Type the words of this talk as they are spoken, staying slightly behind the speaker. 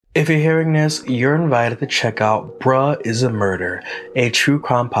If you're hearing this, you're invited to check out Bruh is a Murder, a true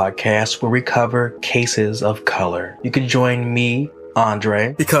crime podcast where we cover cases of color. You can join me,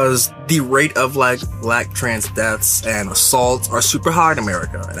 Andre, because the rate of black trans deaths and assaults are super high in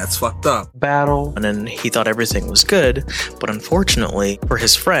America, and that's fucked up. Battle, and then he thought everything was good, but unfortunately for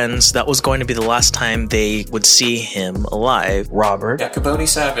his friends, that was going to be the last time they would see him alive. Robert, Caboni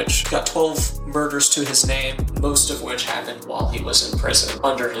Savage got 12 murders to his name, most of which happened while he was in prison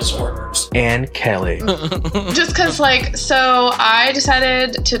under his orders. And Kelly. Just because, so I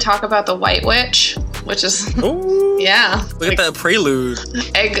decided to talk about the White Witch, which is, Ooh, yeah. Look at that prelude.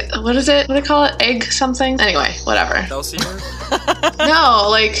 Egg, what is it? What do they call it? Egg something? Anyway, whatever. No,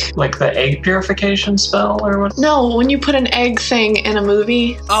 like the egg purification spell or what? No, when you put an egg thing in a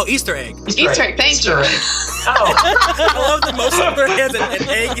movie. Oh, Easter egg. Easter egg, thank you. Oh. I love the most of their hands an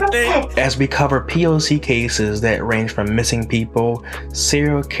egg thing. As we cover POC cases that range from missing people,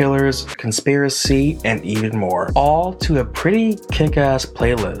 serial killers, conspiracy, and even more. All to a pretty kick-ass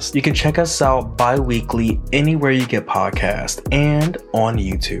playlist. You can check us out bi-weekly anywhere you get podcasts and on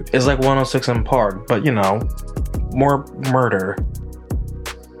YouTube. It's like 106 in Park, but more murder.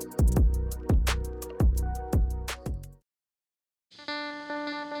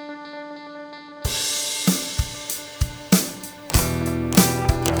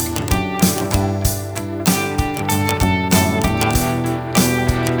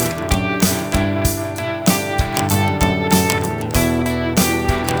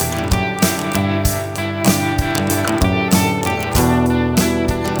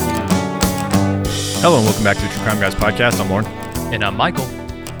 Hello and welcome back to the True Crime Guys podcast. I'm Lauren. And I'm Michael.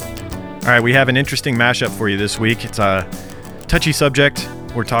 All right, we have an interesting mashup for you this week. It's a touchy subject.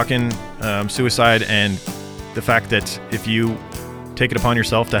 We're talking suicide and the fact that if you take it upon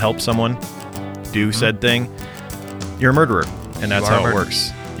yourself to help someone do said thing, you're a murderer, and that's how it works.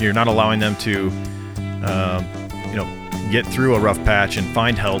 You're not allowing them to, get through a rough patch and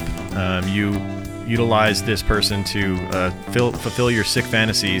find help. You utilize this person to fulfill your sick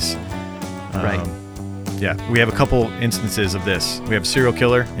fantasies. Right. Yeah, we have a couple instances of this. We have a serial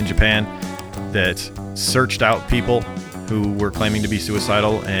killer in Japan that searched out people who were claiming to be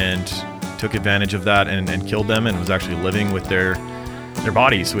suicidal and took advantage of that and killed them, and was actually living with their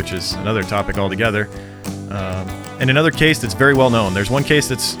bodies, which is another topic altogether. And another case that's very well known. There's one case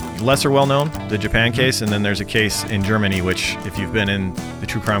that's lesser well known, the Japan case, and then there's a case in Germany, which if you've been in the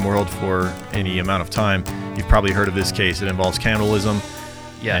true crime world for any amount of time, you've probably heard of this case. It involves cannibalism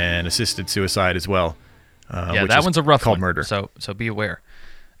and assisted suicide as well. That one's a rough called one. Murder. So be aware.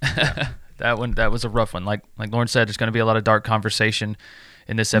 That was a rough one. Like Lauren said, there's going to be a lot of dark conversation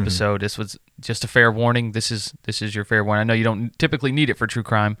in this episode. Mm-hmm. This was just a fair warning. This is your fair warning. I know you don't typically need it for true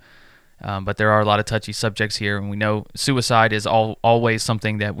crime, but there are a lot of touchy subjects here, and we know suicide is always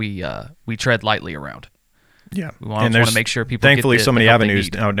something that we tread lightly around. Yeah, we want to make sure people. Thankfully, get so many avenues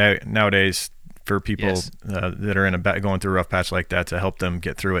nowadays for people Yes. that are going through a rough patch like that to help them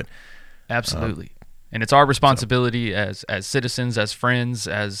get through it. Absolutely. And it's our responsibility as citizens, as friends,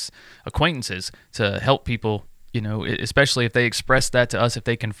 as acquaintances to help people, especially if they express that to us, if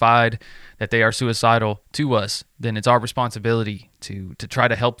they confide that they are suicidal to us, then it's our responsibility to try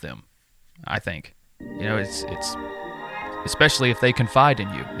to help them, I think. It's especially if they confide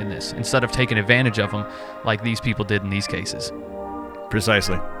in you in this, instead of taking advantage of them like these people did in these cases.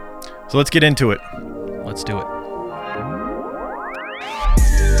 Precisely. So let's get into it. Let's do it.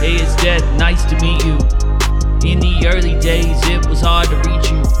 Hey, it's Death, nice to meet you. In the early days, it was hard to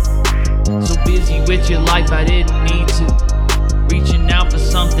reach you. So busy with your life, I didn't need to. Reaching out for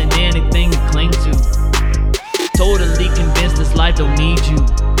something, anything to cling to. Totally convinced this life don't need you.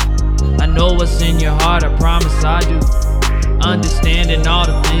 I know what's in your heart, I promise I do. Understanding all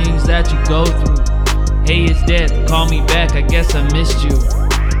the things that you go through. Hey, it's Death, call me back, I guess I missed you.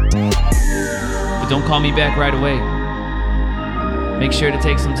 But don't call me back right away. Make sure to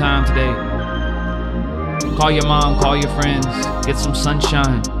take some time today. Call your mom, call your friends, get some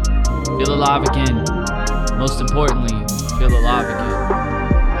sunshine. Feel alive again. Most importantly, feel alive again.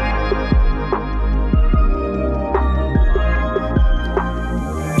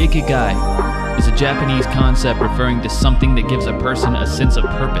 Ikigai is a Japanese concept referring to something that gives a person a sense of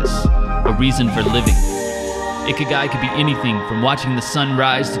purpose, a reason for living. Ikigai could be anything from watching the sun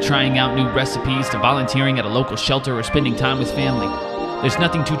rise to trying out new recipes to volunteering at a local shelter or spending time with family. There's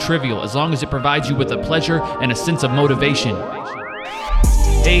nothing too trivial as long as it provides you with a pleasure and a sense of motivation.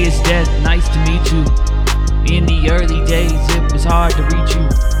 Hey, it's Death, nice to meet you. In the early days, it was hard to reach you.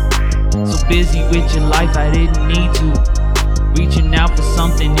 So busy with your life, I didn't need to. Reaching out for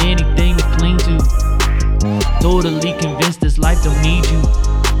something, anything to cling to. Totally convinced this life don't need you.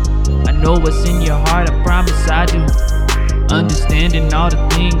 know what's in your heart, I promise I do. Understanding all the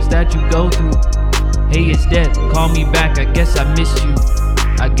things that you go through. Hey, it's death, call me back, I guess I missed you.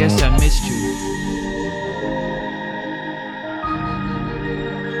 I guess I missed you.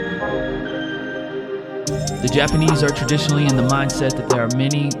 The Japanese are traditionally in the mindset that there are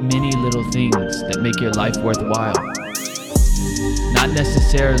many, many little things that make your life worthwhile. Not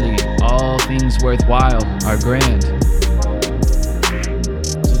necessarily all things worthwhile are grand.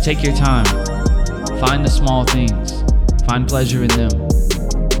 So take your time. Find the small things. Find pleasure in them.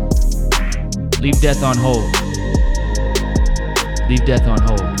 Leave death on hold. Leave death on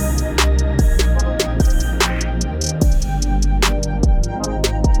hold.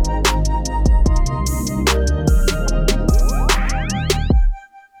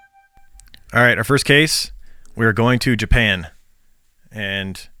 All right, our first case, we're going to Japan.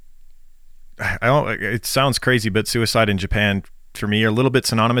 And it sounds crazy, but suicide in Japan, for me, are a little bit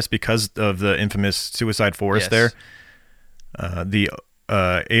synonymous because of the infamous suicide forest there. The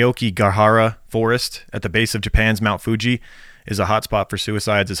Aokigahara Forest at the base of Japan's Mount Fuji is a hotspot for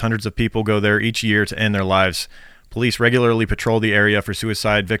suicides, as hundreds of people go there each year to end their lives. Police regularly patrol the area for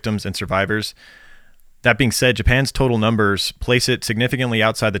suicide victims and survivors. That being said, Japan's total numbers place it significantly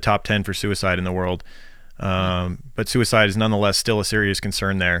outside the top 10 for suicide in the world. But suicide is nonetheless still a serious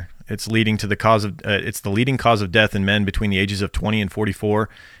concern there. It's the leading cause of death in men between the ages of 20 and 44,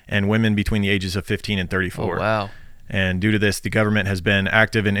 and women between the ages of 15 and 34. Oh, wow. And due to this, the government has been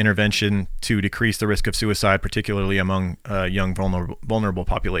active in intervention to decrease the risk of suicide, particularly among young vulnerable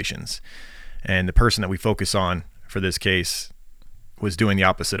populations. And the person that we focus on for this case was doing the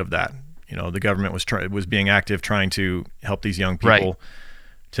opposite of that. You know, the government was being active, trying to help these young people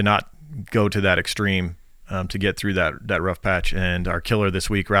to not go to that extreme, to get through that rough patch. And our killer this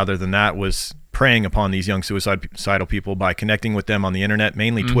week, rather than that, was preying upon these young suicidal people by connecting with them on the internet,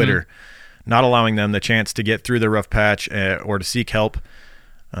 mainly Twitter, not allowing them the chance to get through the rough patch or to seek help,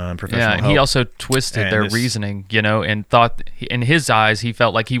 professional help. And he also twisted their reasoning, and thought, in his eyes, he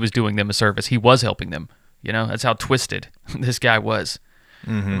felt like he was doing them a service. He was helping them. That's how twisted this guy was.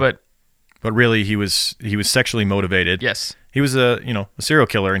 Mm-hmm. But really, he was sexually motivated. Yes. He was a serial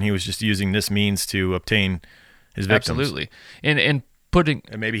killer, and he was just using this means to obtain his victims. Absolutely. And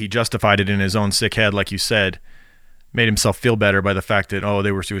maybe he justified it in his own sick head, like you said, made himself feel better by the fact that,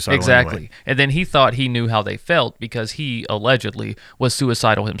 they were suicidal exactly. Anyway. And then he thought he knew how they felt because he allegedly was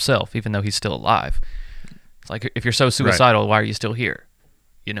suicidal himself, even though he's still alive. It's like, if you're so suicidal, why are you still here?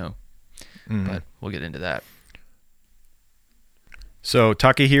 But we'll get into that. So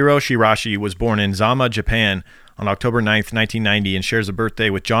Takehiro Shirashi was born in Zama, Japan on October 9th, 1990, and shares a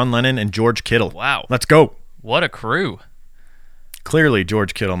birthday with John Lennon and George Kittle. Wow. Let's go. What a crew. Clearly,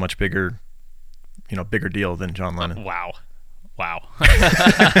 George Kittle, much bigger deal than John Lennon. Wow.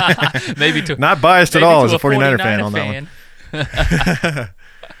 Maybe not biased at all as a 49er fan on that one.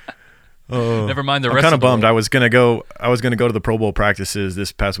 Never mind the I'm rest. kind of bummed. I was gonna go to the Pro Bowl practices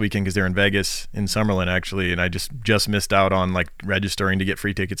this past weekend because they're in Vegas, in Summerlin actually, and I just missed out on registering to get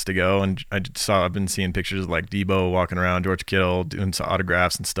free tickets to go. And I've been seeing pictures of Debo walking around, George Kittle doing some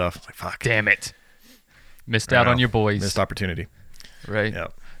autographs and stuff. I was like, fuck, damn it, missed out on your boys. Missed opportunity. Right. Yeah.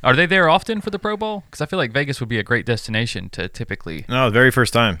 Are they there often for the Pro Bowl? Because I feel like Vegas would be a great destination to typically. No, the very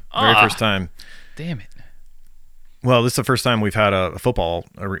first time. First time. Damn it. Well, this is the first time we've had a football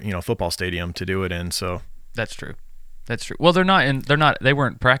stadium to do it in. So that's true. Well, they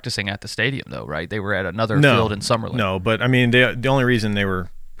weren't practicing at the stadium though, right? They were at another field in Summerlin. No, but I mean, the only reason they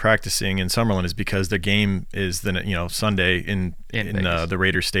were practicing in Summerlin is because the game is Sunday in the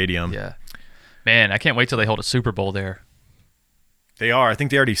Raiders Stadium. Yeah, man, I can't wait till they hold a Super Bowl there. They are. I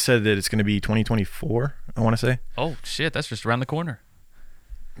think they already said that it's going to be 2024. I want to say. Oh shit, that's just around the corner.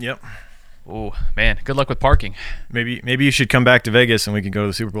 Yep. Oh man, good luck with parking. Maybe you should come back to Vegas and we can go to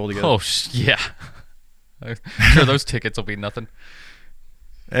the Super Bowl together. Oh yeah, I'm sure those tickets will be nothing.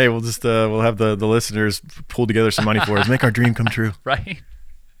 Hey, we'll just we'll have the listeners pull together some money for us, make our dream come true. Right.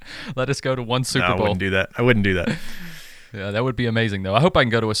 Let us go to one Super Bowl. I wouldn't do that. Yeah, that would be amazing though. I hope I can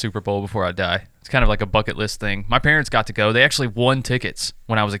go to a Super Bowl before I die. It's kind of like a bucket list thing. My parents got to go. They actually won tickets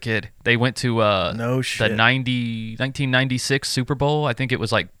when I was a kid. They went to the 1996 Super Bowl. I think it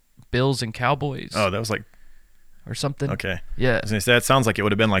was Bills and Cowboys. Oh, that was or something. Okay. Yeah. I was gonna say, that sounds like it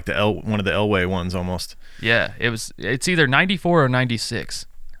would have been one of the Elway ones almost. Yeah, it's either 94 or 96.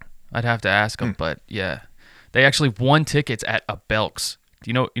 I'd have to ask them, but yeah. They actually won tickets at a Belk's.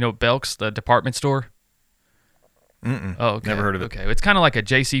 Do you know Belk's, the department store? Mm-mm. Oh, okay. Never heard of it. Okay. It's kind of like a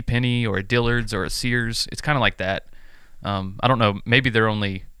J.C. Penney or a Dillard's or a Sears. It's kind of like that. I don't know. Maybe they're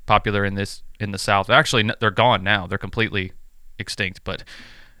only popular in the South. Actually, they're gone now. They're completely extinct, but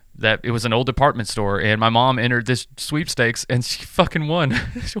that it was an old department store, and my mom entered this sweepstakes, and she fucking won.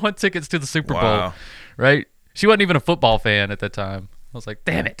 She won tickets to the Super Bowl, right? She wasn't even a football fan at the time. I was like,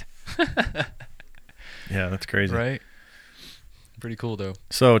 damn it. Yeah, that's crazy. Right? Pretty cool, though.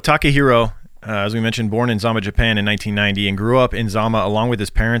 So Takahiro, as we mentioned, born in Zama, Japan in 1990 and grew up in Zama along with his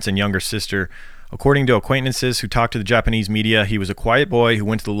parents and younger sister. According to acquaintances who talked to the Japanese media, he was a quiet boy who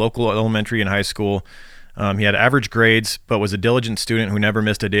went to the local elementary and high school. He had average grades, but was a diligent student who never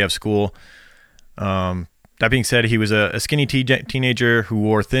missed a day of school. That being said, he was a skinny teenager who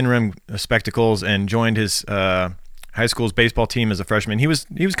wore thin rim spectacles and joined his high school's baseball team as a freshman. He was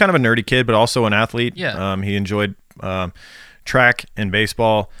kind of a nerdy kid, but also an athlete. Yeah. He enjoyed track and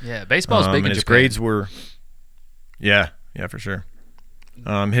baseball. Yeah, baseball's big in his Japan. grades were, yeah, for sure.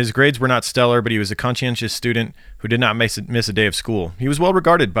 His grades were not stellar, but he was a conscientious student who did not miss a day of school. He was well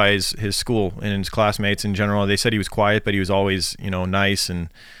regarded by his school and his classmates in general. They said he was quiet, but he was always, nice. And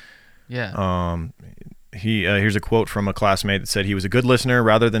here's a quote from a classmate that said he was a good listener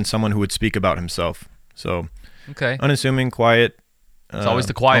rather than someone who would speak about himself. So, okay, unassuming, quiet. It's always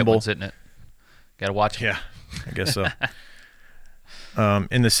the quiet humble. ones, isn't it? Got to watch them. Yeah, I guess so.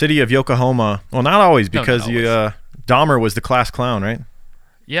 In the city of Yokohama, well, not always, because Dahmer was the class clown, right?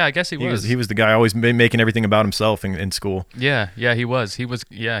 Yeah, I guess he was. He was the guy always making everything about himself in school. Yeah, he was. He was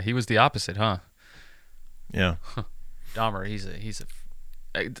the opposite, huh? Yeah. Dahmer,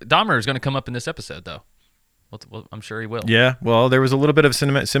 Dahmer is going to come up in this episode, though. Well, I'm sure he will. Yeah, well, there was a little bit of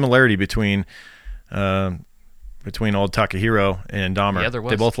similarity between old Takahiro and Dahmer. Yeah, there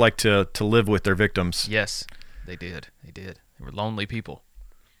was. They both like to live with their victims. Yes, they did. They were lonely people.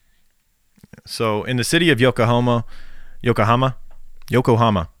 So in the city of Yokohama, he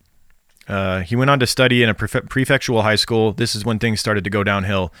went on to study in a prefectural high school. This is when things started to go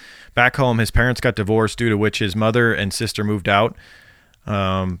downhill. Back home, his parents got divorced, due to which his mother and sister moved out.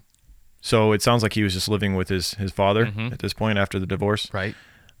 So it sounds like he was just living with his father at this point after the divorce. Right.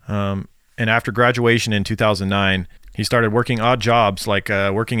 And after graduation in 2009, he started working odd jobs like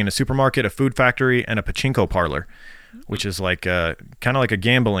working in a supermarket, a food factory, and a pachinko parlor, which is like kind of like a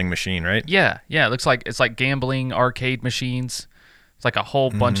gambling machine, right? Yeah. It looks like it's like gambling arcade machines. It's like a whole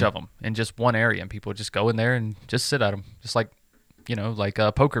bunch of them in just one area, and people just go in there and just sit at them, just like,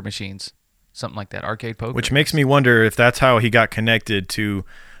 poker machines, something like that, arcade poker. Which makes me wonder if that's how he got connected to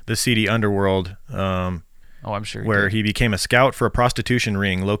the seedy underworld. I'm sure. Where he became a scout for a prostitution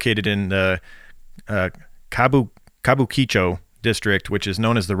ring located in the Kabukicho district, which is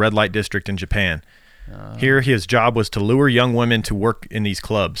known as the red light district in Japan. Here, his job was to lure young women to work in these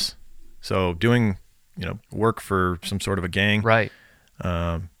clubs. So doing, work for some sort of a gang. Right.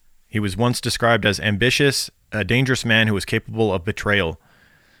 He was once described as ambitious, a dangerous man who was capable of betrayal.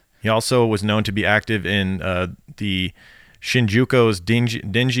 He also was known to be active in the Shinjuku's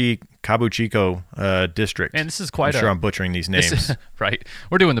Denji Kabukicho district. And this is quite I'm butchering these names. Right.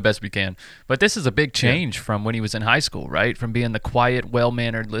 We're doing the best we can. But this is a big change from when he was in high school, right? From being the quiet,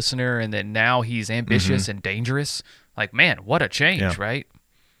 well-mannered listener, and then now he's ambitious and dangerous. Like, man, what a change, right?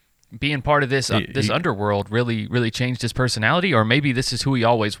 Being part of this underworld really, really changed his personality, or maybe this is who he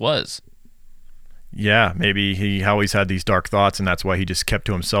always was. Yeah, maybe he always had these dark thoughts, and that's why he just kept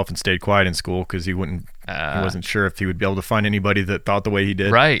to himself and stayed quiet in school, because he wasn't sure if he would be able to find anybody that thought the way he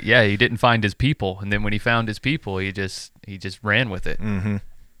did. Right? Yeah, he didn't find his people, and then when he found his people, he just ran with it. Mm-hmm.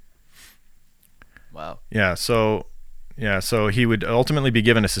 Wow. Yeah. So he would ultimately be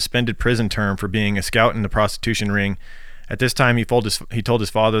given a suspended prison term for being a scout in the prostitution ring. At this time, he told his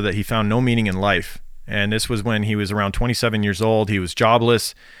father that he found no meaning in life, and this was when he was around 27 years old. He was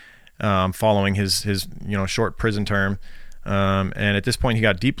jobless. Following his short prison term, and at this point he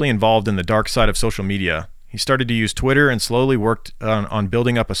got deeply involved in the dark side of social media. He started to use Twitter and slowly worked on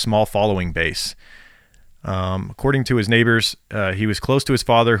building up a small following base. According to his neighbors, he was close to his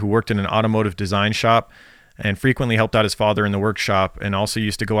father, who worked in an automotive design shop, and frequently helped out his father in the workshop, and also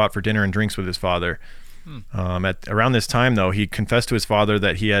used to go out for dinner and drinks with his father. Around this time, though, he confessed to his father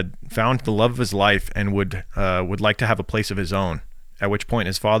that he had found the love of his life and would like to have a place of his own. At which point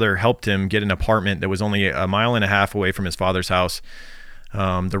his father helped him get an apartment that was only a mile and a half away from his father's house.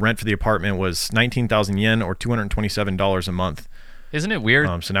 The rent for the apartment was 19,000 yen, or $227 a month. Isn't it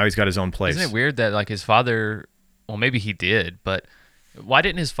weird? So now he's got his own place. Isn't it weird that like his father, well, maybe he did, but why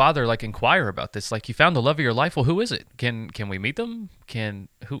didn't his father like inquire about this? Like, you found the love of your life. Well, who is it? Can we meet them?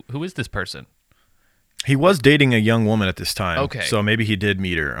 Who is this person? He was dating a young woman at this time. Okay. So maybe he did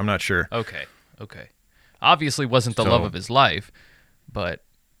meet her. I'm not sure. Okay. Obviously wasn't the love of his life, but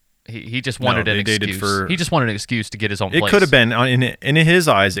he just wanted an excuse. He just wanted an excuse to get his own place. It could have been, in his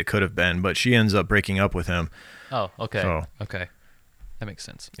eyes, it could have been, but she ends up breaking up with him. Oh, okay. So, okay. That makes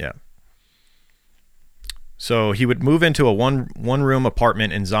sense. Yeah. So he would move into a one-room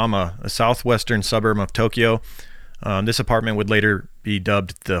apartment in Zama, a southwestern suburb of Tokyo. This apartment would later be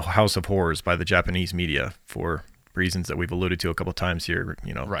dubbed the House of Horrors by the Japanese media for reasons that we've alluded to a couple of times here,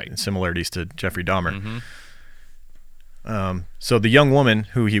 Right. similarities to Jeffrey Dahmer. So the young woman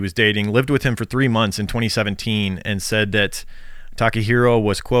who he was dating lived with him for 3 months in 2017 and said that Takahiro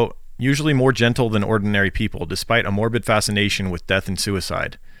was, quote, usually more gentle than ordinary people, despite a morbid fascination with death and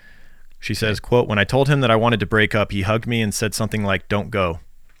suicide. She says, quote, when I told him that I wanted to break up, he hugged me and said something like, don't go.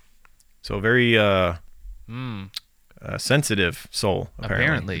 So very sensitive soul,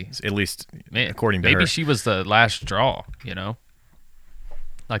 apparently. At least according to her. Maybe she was the last straw,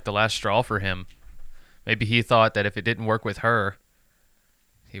 like the last straw for him. Maybe he thought that if it didn't work with her,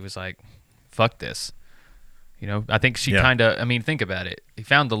 he was like, fuck this. I think she kind of, think about it. He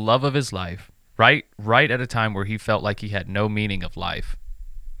found the love of his life right at a time where he felt like he had no meaning of life.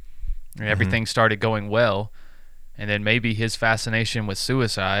 And everything started going well, and then maybe his fascination with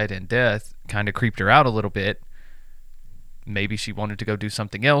suicide and death kind of creeped her out a little bit. Maybe she wanted to go do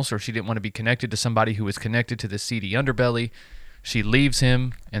something else, or she didn't want to be connected to somebody who was connected to the seedy underbelly. She leaves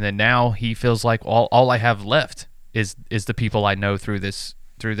him, and then now he feels like all I have left is the people I know through this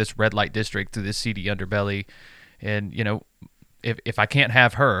red light district, through this seedy underbelly. And, if I can't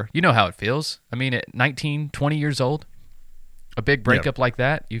have her, you know how it feels. At 19, 20 years old, a big breakup like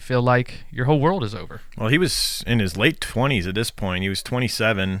that, you feel like your whole world is over. Well, he was in his late 20s at this point. He was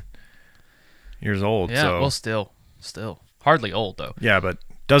 27 years old. Yeah, so. Well, still. Hardly old, though. Yeah, but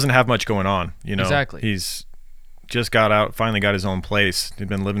doesn't have much going on, Exactly. He's just got out, finally got his own place. He'd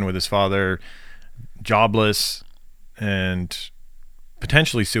been living with his father, jobless, and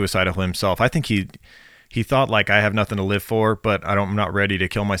potentially suicidal himself. I think he thought, like, I have nothing to live for, but I'm not ready to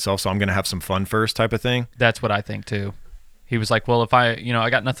kill myself, so I'm going to have some fun first type of thing. That's what I think, too. He was like, well, if I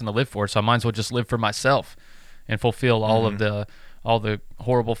got nothing to live for, so I might as well just live for myself and fulfill all of the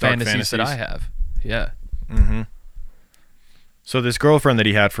horrible fantasies that I have. Yeah. Mm-hmm. So this girlfriend that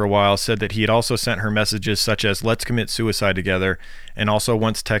he had for a while said that he had also sent her messages such as, let's commit suicide together, and also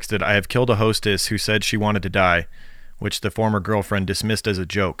once texted, I have killed a hostess who said she wanted to die, which the former girlfriend dismissed as a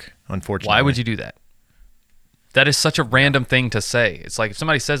joke, unfortunately. Why would you do that? That is such a random thing to say. It's like if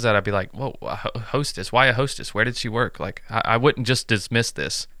somebody says that, I'd be like, whoa, a hostess? Why a hostess? Where did she work? Like, I wouldn't just dismiss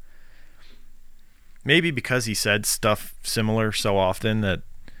this. Maybe because he said stuff similar so often that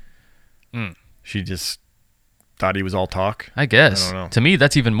she just thought he was all talk. I guess. I don't know. To me,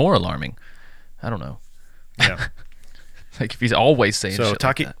 that's even more alarming. I don't know. Yeah. Like if he's always saying shit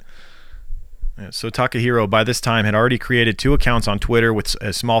like that. So Takahiro, by this time, had already created 2 accounts on Twitter with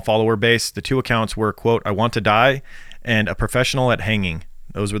a small follower base. The 2 accounts were, quote, I want to die, and a professional at hanging.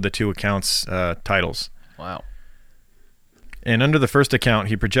 Those were the 2 accounts' titles. Wow. And under the first account,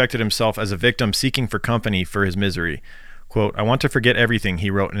 he projected himself as a victim seeking for company for his misery. Quote, I want to forget everything, he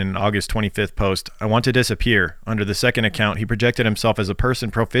wrote in an August 25th post. I want to disappear. Under the second account, he projected himself as a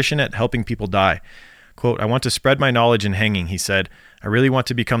person proficient at helping people die. Quote, I want to spread my knowledge in hanging, he said. I really want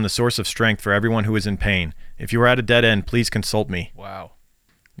to become the source of strength for everyone who is in pain. If you are at a dead end, please consult me. Wow.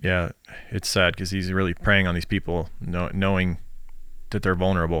 Yeah, it's sad because he's really preying on these people, knowing that they're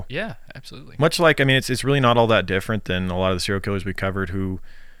vulnerable. Yeah, absolutely. Much like, it's really not all that different than a lot of the serial killers we covered who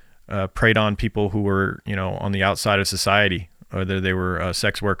preyed on people who were, on the outside of society, whether they were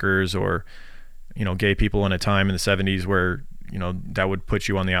sex workers or, gay people in a time in the 70s where, that would put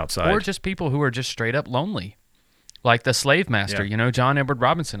you on the outside. Or just people who are just straight up lonely. Like the slave master, John Edward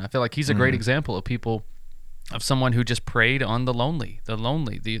Robinson. I feel like he's a great example of someone who just preyed on the lonely,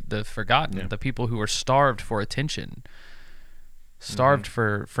 the forgotten, the people who are starved for attention, starved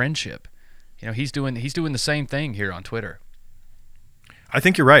for friendship. He's doing the same thing here on Twitter. I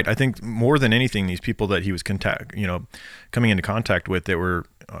think you're right. I think more than anything, these people that he was coming into contact with that were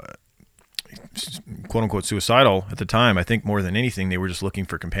quote unquote suicidal at the time, I think more than anything, they were just looking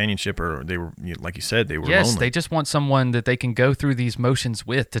for companionship, or they were, like you said, they were lonely. Yes, they just want someone that they can go through these motions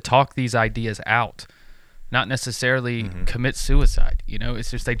with, to talk these ideas out, not necessarily commit suicide.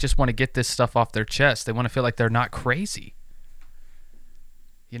 It's just, they just want to get this stuff off their chest. They want to feel like they're not crazy.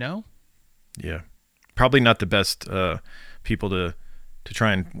 Yeah. Probably not the best people to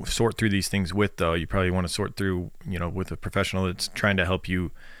try and sort through these things with, though. You probably want to sort through, with a professional that's trying to help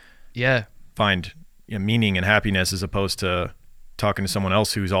you find meaning and happiness, as opposed to talking to someone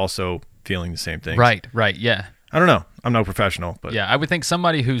else who's also feeling the same thing. Right, yeah. I don't know. I'm no professional, but yeah, I would think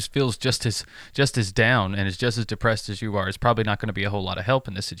somebody who feels just as down and is just as depressed as you are is probably not going to be a whole lot of help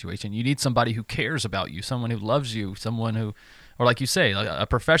in this situation. You need somebody who cares about you, someone who loves you, someone who, or like you say, like a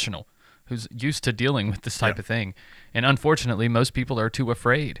professional who's used to dealing with this type of thing. And unfortunately, most people are too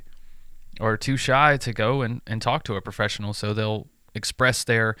afraid or too shy to go and talk to a professional, so they'll express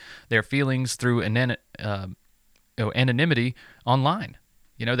their feelings through anonymity online.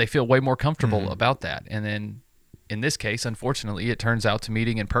 They feel way more comfortable about that. And then in this case, unfortunately, it turns out to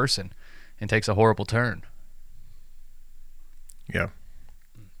meeting in person and takes a horrible turn. Yeah.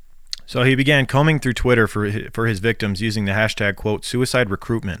 So he began combing through Twitter for his victims using the hashtag, quote, suicide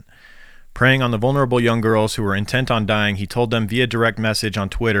recruitment. Preying on the vulnerable young girls who were intent on dying, he told them via direct message on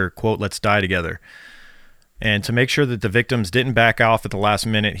Twitter, quote, let's die together. And to make sure that the victims didn't back off at the last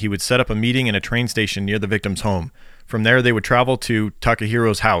minute, he would set up a meeting in a train station near the victim's home. From there, they would travel to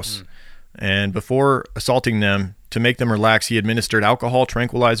Takehiro's house. And before assaulting them, to make them relax, he administered alcohol,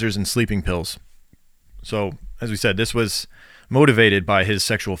 tranquilizers, and sleeping pills. So, as we said, this was motivated by his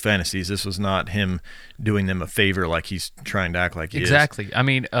sexual fantasies. This was not him doing them a favor like he's trying to act like he is. Exactly. I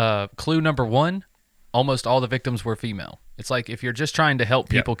mean, clue number one, almost all the victims were female. It's like, if you're just trying to help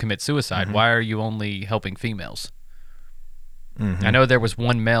people commit suicide, why are you only helping females? I know there was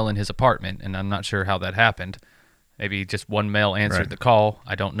one male in his apartment, and I'm not sure how that happened. Maybe just one male answered the call.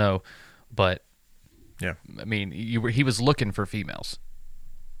 I don't know. But, I mean, he was looking for females.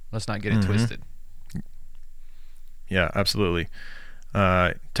 Let's not get it twisted. Yeah, absolutely.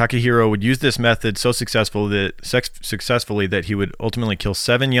 Takehiro would use this method so successfully that he would ultimately kill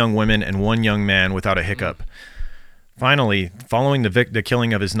 7 young women and 1 young man without a hiccup. Finally, following the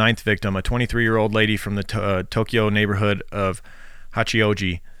killing of his 9th victim, a 23-year-old lady from the Tokyo neighborhood of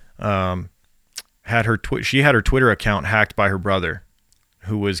Hachioji, had her Twitter account hacked by her brother,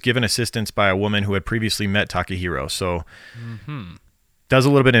 who was given assistance by a woman who had previously met Takehiro. So, does a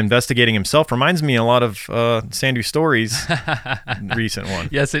little bit of investigating himself. Reminds me a lot of Sandu Story's recent one.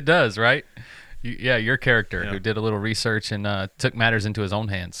 Yes, it does, right? Your character who did a little research and took matters into his own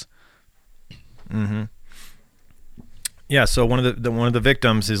hands. Yeah, so one of the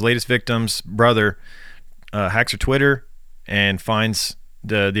victims, his latest victim's brother, hacks her Twitter and finds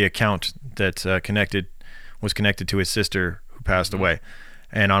the account that was connected to his sister who passed away.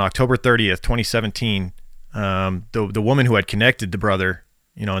 And on October 30th, 2017, the woman who had connected the brother,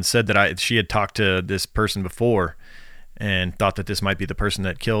 and said that she had talked to this person before and thought that this might be the person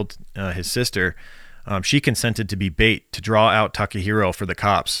that killed his sister, she consented to be bait to draw out Takehiro for the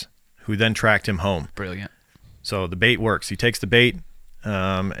cops, who then tracked him home. Brilliant. So the bait works. He takes the bait,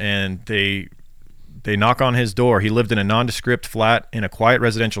 and they knock on his door. He lived in a nondescript flat in a quiet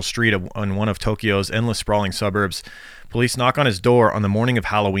residential street on one of Tokyo's endless sprawling suburbs. Police knock on his door on the morning of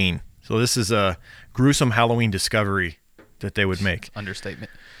Halloween. So this is a gruesome Halloween discovery that they would make. Understatement.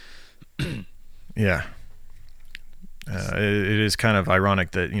 Yeah. It is kind of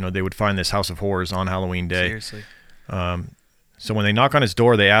ironic that, they would find this house of horrors on Halloween day. Seriously. So when they knock on his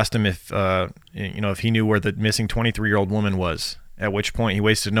door, they asked him if he knew where the missing 23-year-old woman was, at which point he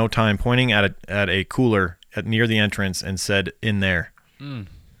wasted no time pointing at a cooler near the entrance and said, "In there."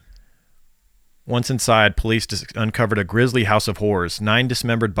 Once inside, police uncovered a grisly house of horrors, 9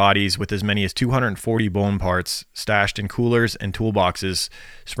 dismembered bodies with as many as 240 bone parts stashed in coolers and toolboxes,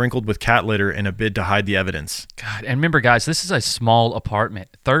 sprinkled with cat litter in a bid to hide the evidence. God, and remember, guys, this is a small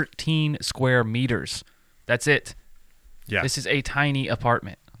apartment, 13 square meters. That's it. Yeah. This is a tiny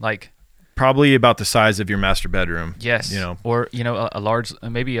apartment. Like, probably about the size of your master bedroom. Yes. Or, a large,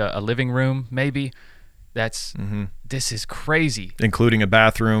 maybe a living room, maybe. That's, this is crazy. Including a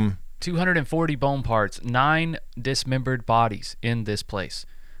bathroom. 240 bone parts, 9 dismembered bodies in this place.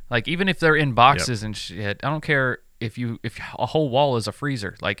 Like, even if they're in boxes and shit, I don't care if a whole wall is a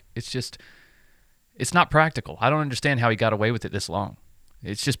freezer. Like, it's not practical. I don't understand how he got away with it this long.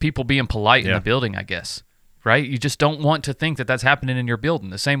 It's just people being polite in the building, I guess. Right? You just don't want to think that that's happening in your building.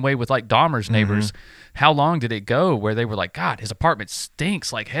 The same way with, like, Dahmer's neighbors. How long did it go where they were like, God, his apartment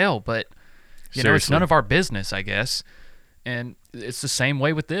stinks like hell, but, it's none of our business, I guess. And it's the same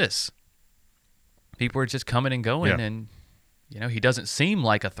way with this. People are just coming and going, and, he doesn't seem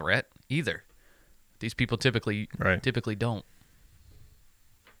like a threat either. These people typically don't.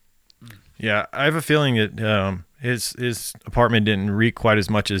 Yeah, I have a feeling that his apartment didn't reek quite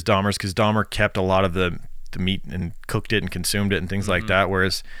as much as Dahmer's, because Dahmer kept a lot of the meat and cooked it and consumed it and things like that,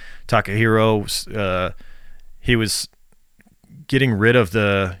 whereas Takehiro, he was getting rid of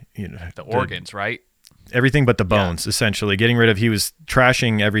the organs, right? Everything but the bones, essentially. He was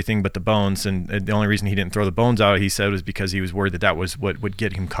trashing everything but the bones, and the only reason he didn't throw the bones out, he said, was because he was worried that was what would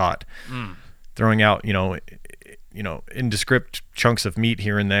get him caught. Throwing out, indescript chunks of meat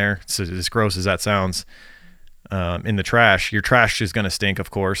here and there, so as gross as that sounds, in the trash. Your trash is going to stink, of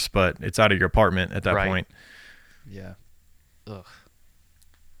course, but it's out of your apartment at that point. Yeah. Ugh.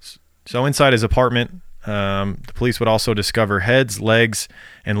 So inside his apartment, the police would also discover heads, legs,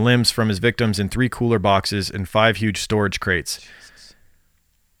 and limbs from his victims in 3 cooler boxes and 5 huge storage crates. Jesus.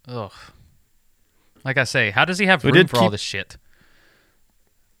 Ugh. Like I say, how does he have So it room did for all keep- this shit?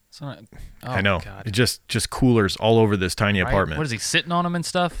 It's not, oh I know. my God. It just coolers all over this tiny Right? apartment. What is he sitting on them and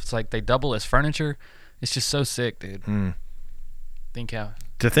stuff? It's like they double as furniture. It's just so sick, dude. Think how.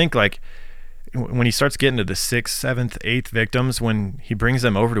 To think, like, when he starts getting to the 6th, 7th, 8th victims, when he brings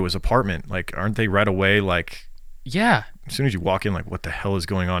them over to his apartment, like, aren't they right away, like, Yeah. as soon as you walk in, like, what the hell is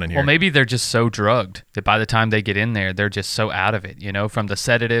going on in here? Well, maybe they're just so drugged that by the time they get in there, they're just so out of it, you know, from the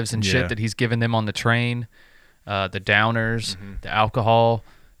sedatives and Yeah. shit that he's giving them on the train, the downers, the alcohol,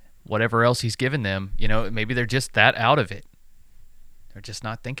 whatever else he's given them, you know, maybe they're just that out of it. They're just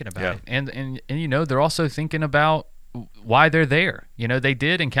not thinking about Yeah. it. And you know, they're also thinking about why they're there. You know, they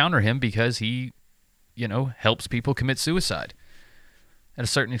did encounter him because he, you know, helps people commit suicide at a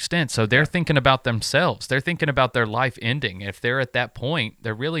certain extent. So they're thinking about themselves. They're thinking about their life ending. If they're at that point,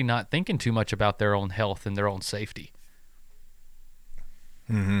 they're really not thinking too much about their own health and their own safety.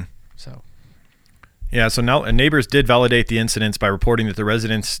 Mm-hmm. So Yeah, so now neighbors did validate the incidents by reporting that the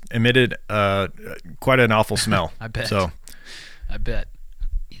residents emitted quite an awful smell. I bet. So, I bet.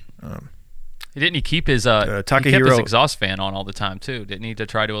 Didn't he keep his he kept Takahiro- his exhaust fan on all the time too? Didn't he, to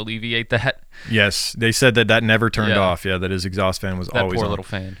try to alleviate that? yes, they said that never turned Yeah. off. Yeah, that his exhaust fan was That always poor on. little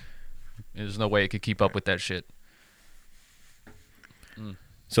fan. There's no way it could keep up with that shit.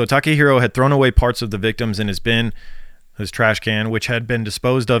 So Takahiro had thrown away parts of the victims in his bin, his trash can, which had been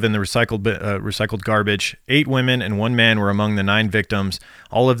disposed of in the recycled garbage. 8 women and 1 man were among the 9 victims.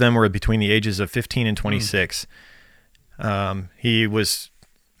 All of them were between the ages of 15 and 26. He was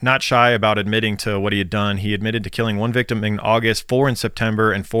not shy about admitting to what he had done. He admitted to killing 1 victim in August, 4 in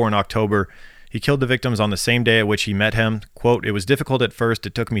September, and 4 in October. He killed the victims on the same day at which he met him. Quote, "It was difficult at first.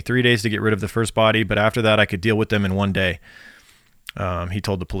 It took me 3 days to get rid of the first body, but after that I could deal with them in 1 day." He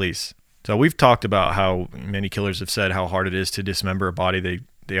told the police. So we've talked about how many killers have said how hard it is to dismember a body.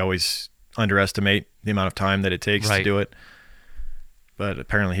 They always underestimate the amount of time that it takes to Right. do it. But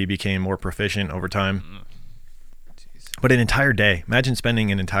apparently he became more proficient over time. But an entire day. Imagine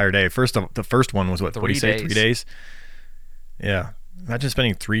spending an entire day. The first one was what do you say? 3 days? Yeah. Imagine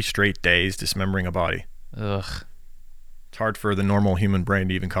spending 3 straight days dismembering a body. Ugh. It's hard for the normal human brain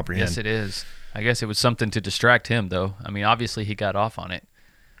to even comprehend. Yes, it is. I guess it was something to distract him, though. I mean, obviously he got off on it.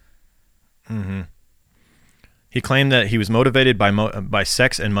 Mm-hmm. He claimed that he was motivated by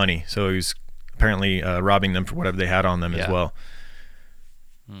sex and money, so he was apparently robbing them for whatever they had on them as Yeah. well.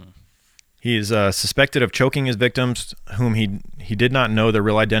 He is suspected of choking his victims, whom he did not know their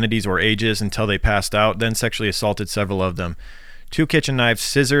real identities or ages until they passed out, then sexually assaulted several of them. 2 kitchen knives,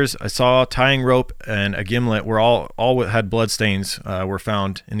 scissors, a saw, tying rope, and a gimlet were all had blood stains were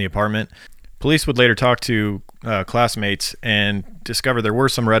found in the apartment. Police would later talk to classmates and discover there were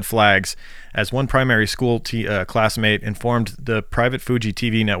some red flags, as one primary school classmate informed the private Fuji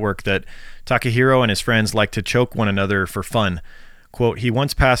TV network that Takahiro and his friends liked to choke one another for fun. Quote, "He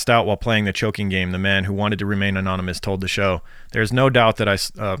once passed out while playing the choking game," the man who wanted to remain anonymous told the show. "There's no doubt that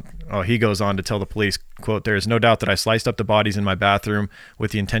he goes on to tell the police, quote, "There is no doubt that I sliced up the bodies in my bathroom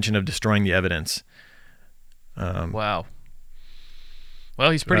with the intention of destroying the evidence." Wow.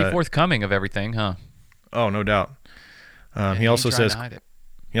 Well, he's pretty forthcoming of everything, huh? Oh, no doubt. And He also ain't trying says, to hide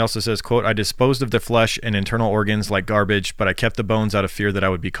it. quote, "I disposed of the flesh and internal organs like garbage, but I kept the bones out of fear that I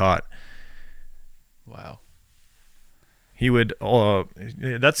would be caught." Wow. He would,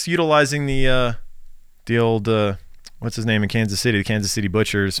 that's utilizing the old, what's his name in Kansas City, the Kansas City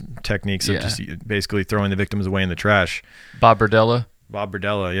Butchers techniques of Yeah. just basically throwing the victims away in the trash. Bob Berdella. Bob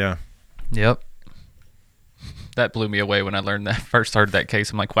Berdella, yeah. Yep. That blew me away when I first heard that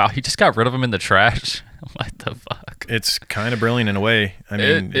case. I'm like, wow, he just got rid of him in the trash. What the fuck? It's kind of brilliant in a way. I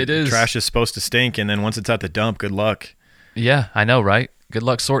mean, It is. Trash is supposed to stink, and then once it's at the dump, good luck. Yeah, I know, right? Good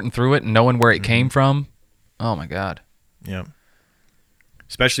luck sorting through it and knowing where it came from. Oh my God. Yeah.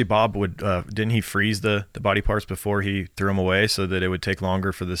 Especially Bob would, didn't he freeze the body parts before he threw them away so that it would take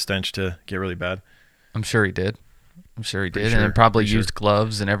longer for the stench to get really bad? I'm sure he did. Pretty And sure, then probably pretty used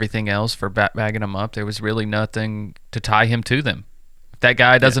gloves and everything else for bagging them up. There was really nothing to tie him to them. If that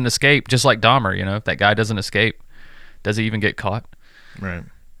guy doesn't escape, just like Dahmer, you know, if that guy doesn't escape, does he even get caught? Right.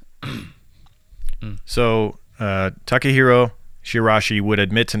 So Takahiro Shirashi would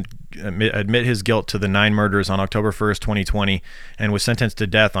admit his guilt to the 9 murders on October 1st, 2020, and was sentenced to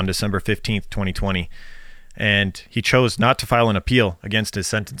death on December 15th, 2020. And he chose not to file an appeal against his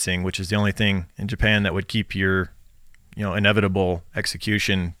sentencing, which is the only thing in Japan that would keep your, inevitable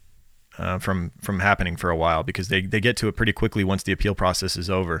execution from happening for a while, because they get to it pretty quickly once the appeal process is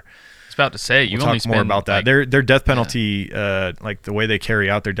over. I was about to say, you we'll only talk more spend, about that. like, Their death penalty, like the way they carry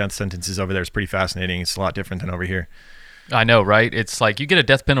out their death sentences over there is pretty fascinating. It's a lot different than over here. I know, right? It's like you get a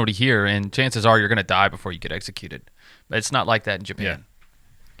death penalty here, and chances are you're going to die before you get executed. But it's not like that in Japan.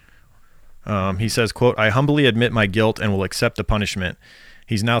 Yeah. He says, quote, "I humbly admit my guilt and will accept the punishment."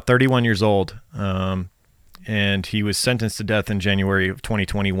 He's now 31 years old, and he was sentenced to death in January of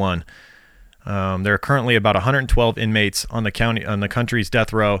 2021. There are currently about 112 inmates on the country's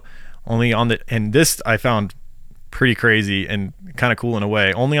death row. And this I found pretty crazy and kind of cool in a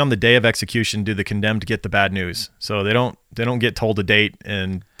way. Only on the day of execution do the condemned get the bad news. So they don't get told a date,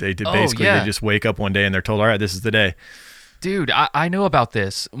 and they just wake up one day and they're told, all right, this is the day. Dude, I know about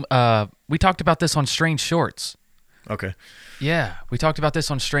this. We talked about this on Strange Shorts. Okay. Yeah, we talked about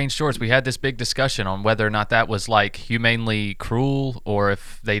this on Strange Shorts. We had this big discussion on whether or not that was like humanely cruel, or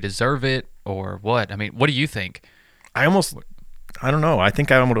if they deserve it, or what. I mean, what do you think? I don't know. I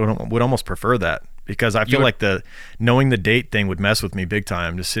think I would almost prefer that, because I feel like the knowing the date thing would mess with me big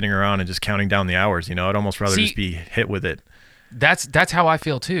time. Just sitting around and just counting down the hours. You know, I'd almost rather just be hit with it. That's how I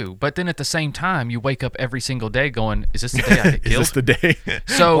feel too. But then at the same time, you wake up every single day going, "Is this the day I get killed? Is this the day?"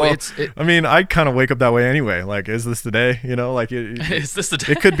 So well, I mean, I kind of wake up that way anyway. Like, is this the day? You know, like is this the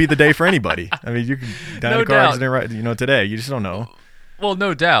day? It could be the day for anybody. I mean, you can die in a car doubt. accident, right? You know, today. You just don't know. Well,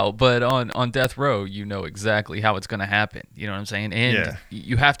 no doubt. But on death row, you know exactly how it's going to happen. You know what I'm saying? And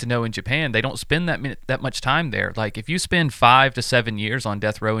you have to know, in Japan, they don't spend that much time there. Like, if you spend 5 to 7 years on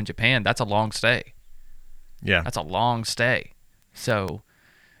death row in Japan, that's a long stay. Yeah, that's a long stay. So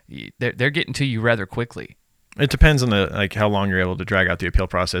they're getting to you rather quickly. It depends on how long you're able to drag out the appeal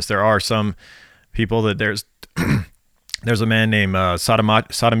process. There are some people that there's a man named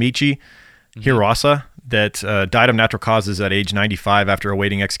Sadamichi Hirasa that died of natural causes at age 95 after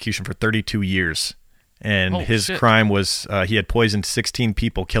awaiting execution for 32 years. And his crime was he had poisoned 16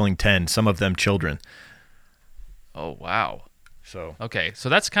 people, killing 10, some of them children. Oh, wow. So okay, so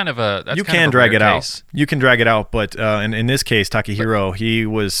that's kind of a you can drag it out. You can drag it out, but in this case, Takehiro, he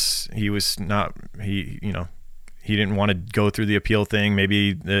didn't want to go through the appeal thing.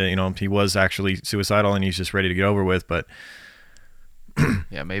 Maybe he was actually suicidal and he's just ready to get over with. But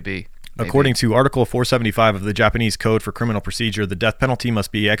yeah, maybe. According to Article 475 of the Japanese Code for Criminal Procedure, the death penalty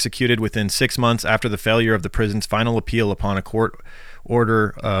must be executed within 6 months after the failure of the prison's final appeal upon a court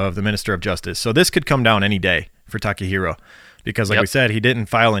order of the Minister of Justice. So this could come down any day for Takehiro. Because, like we said, he didn't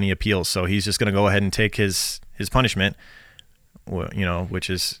file any appeals, so he's just going to go ahead and take his punishment, which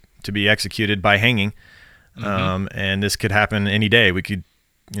is to be executed by hanging. Mm-hmm. And this could happen any day. We could,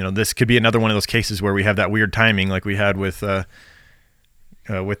 this could be another one of those cases where we have that weird timing, like we had with the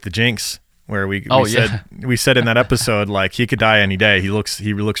Jinx, where we said in that episode, like, he could die any day. He looks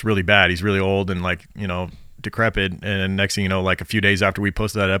really bad. He's really old and decrepit. And next thing you know, like a few days after we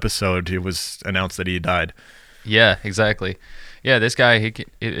posted that episode, it was announced that he had died. Yeah, exactly. Yeah, this guy, he can,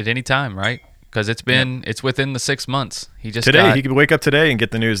 at any time, right? Because it's within the 6 months. He could wake up today and get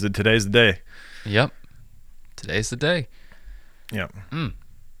the news that today's the day. Yep, today's the day. Yep.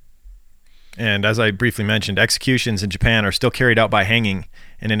 And as I briefly mentioned, executions in Japan are still carried out by hanging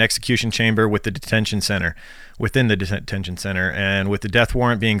in an execution chamber within the detention center. And with the death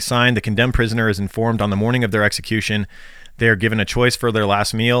warrant being signed, the condemned prisoner is informed on the morning of their execution. They are given a choice for their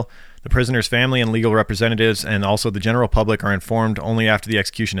last meal. The prisoner's family and legal representatives and also the general public are informed only after the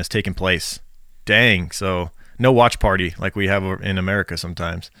execution has taken place. Dang. So no watch party like we have in America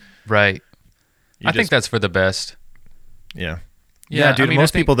sometimes. Right. I think that's for the best. Yeah. Yeah, dude.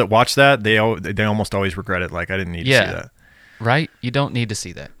 Most people that watch that, they almost always regret it. Like, I didn't need to see that. Right. You don't need to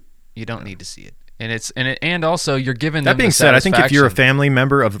see that. You don't need to see it. And also you're given that being said, I think if you're a family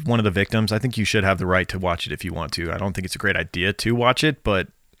member of one of the victims, I think you should have the right to watch it if you want to. I don't think it's a great idea to watch it, but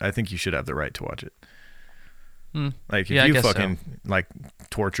I think you should have the right to watch it. Like, if you fucking like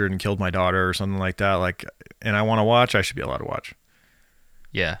tortured and killed my daughter or something like that, like, and I want to watch, I should be allowed to watch.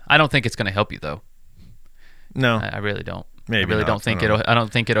 Yeah, I don't think it's going to help you though. No, I really don't. Maybe I really don't think it'll. I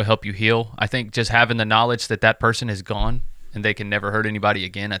don't think it'll help you heal. I think just having the knowledge that person is gone and they can never hurt anybody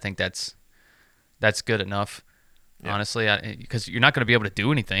again, I think that's good enough. Yeah. Honestly, because you're not going to be able to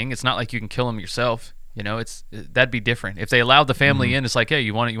do anything. It's not like you can kill them yourself. That'd be different if they allowed the family in. It's like, hey,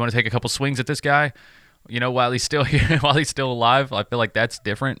 you want to take a couple swings at this guy, while he's still here, while he's still alive. I feel like that's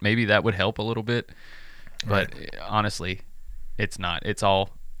different. Maybe that would help a little bit, but honestly, it's not.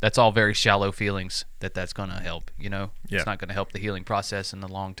 That's all very shallow feelings. That's going to help. It's not going to help the healing process in the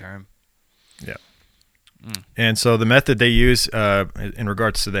long term. Yeah. And so the method they use in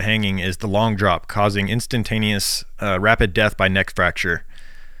regards to the hanging is the long drop, causing instantaneous rapid death by neck fracture.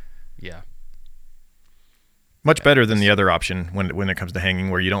 Yeah. Much better than the other option when it comes to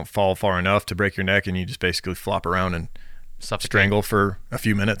hanging, where you don't fall far enough to break your neck and you just basically flop around and Suffocate. strangle for a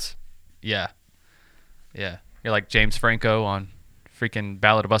few minutes. Yeah. Yeah. You're like James Franco on freaking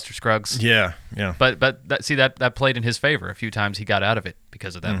Ballad of Buster Scruggs. Yeah, yeah. But that played in his favor. A few times he got out of it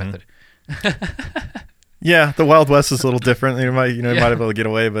because of that method. Yeah, the Wild West is a little different. You might be able to get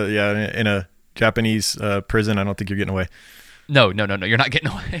away, but yeah, in a Japanese prison, I don't think you're getting away. No. You're not getting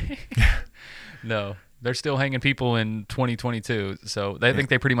away. No. They're still hanging people in 2022, so they think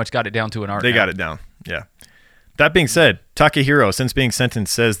they pretty much got it down to an art. They got it down, yeah. That being said, Takehiro, since being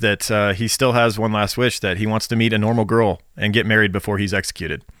sentenced, says that he still has one last wish, that he wants to meet a normal girl and get married before he's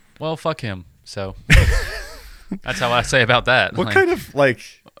executed. Well, fuck him. So that's how I say about that. What kind of, No, I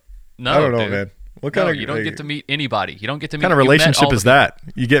don't know, dude. man. What kind of, you don't get to meet anybody. You don't get to meet. What kind of relationship is that?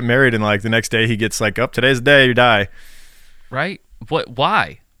 You get married and the next day he gets today's the day you die. Right? What?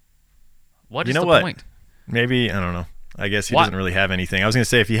 Why? What is the point? Maybe, I don't know. I guess he doesn't really have anything. I was going to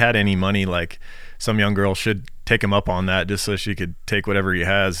say if he had any money, some young girl should take him up on that just so she could take whatever he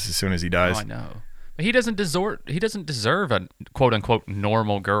has as soon as he dies. Oh, I know. But he doesn't deserve a quote unquote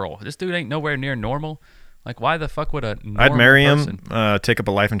normal girl. This dude ain't nowhere near normal. Why the fuck would a normal I'd marry person... him, take up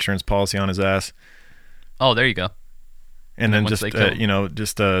a life insurance policy on his ass. Oh, there you go. And then just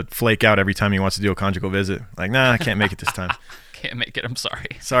flake out every time he wants to do a conjugal visit. Nah, I can't make it this time. Can't make it. I'm sorry.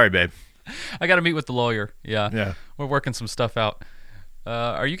 Sorry, babe. I got to meet with the lawyer. Yeah. Yeah. We're working some stuff out.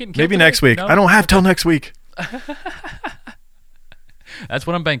 Are you getting killed Maybe today? next week. No? I don't have till next week. That's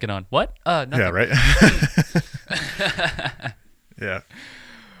what I'm banking on. What? Nothing. Yeah, right? Yeah.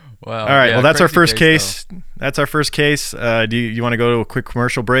 Well, all right. yeah, well, that's our first days, case. That's our first case. Do you want to go to a quick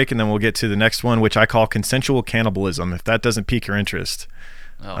commercial break, and then we'll get to the next one, which I call consensual cannibalism. If that doesn't pique your interest,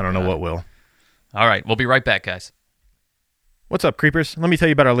 I don't know what will. All right. We'll be right back, guys. What's up, creepers? Let me tell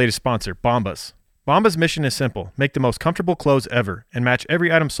you about our latest sponsor, Bombas. Bombas' mission is simple. Make the most comfortable clothes ever and match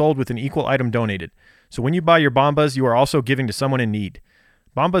every item sold with an equal item donated. So when you buy your Bombas, you are also giving to someone in need.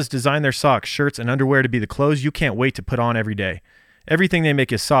 Bombas design their socks, shirts, and underwear to be the clothes you can't wait to put on every day. Everything they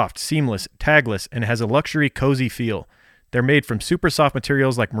make is soft, seamless, tagless, and has a luxury, cozy feel. They're made from super soft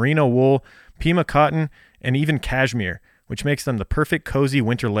materials like merino wool, Pima cotton, and even cashmere, which makes them the perfect cozy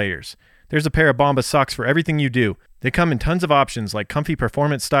winter layers. There's a pair of Bombas socks for everything you do. They come in tons of options like comfy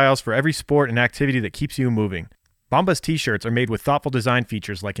performance styles for every sport and activity that keeps you moving. Bombas t-shirts are made with thoughtful design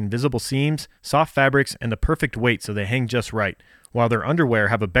features like invisible seams, soft fabrics, and the perfect weight so they hang just right, while their underwear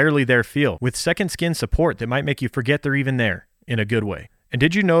have a barely there feel with second skin support that might make you forget they're even there, in a good way. And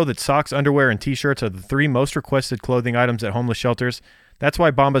did you know that socks, underwear, and t-shirts are the 3 most requested clothing items at homeless shelters? That's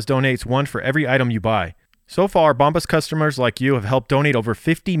why Bombas donates one for every item you buy. So far, Bombas customers like you have helped donate over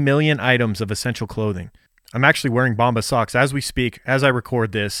 50 million items of essential clothing. I'm actually wearing Bombas socks as we speak, as I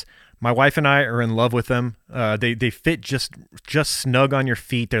record this. My wife and I are in love with them. They fit just snug on your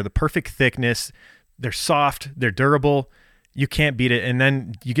feet. They're the perfect thickness. They're soft. They're durable. You can't beat it. And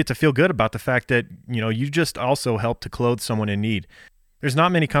then you get to feel good about the fact that, you just also help to clothe someone in need. There's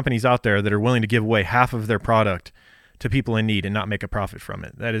not many companies out there that are willing to give away half of their product to people in need and not make a profit from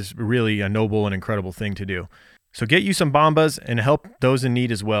it. That is really a noble and incredible thing to do. So get you some Bombas and help those in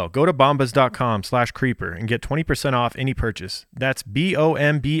need as well. Go to bombas.com/creeper and get 20% off any purchase. That's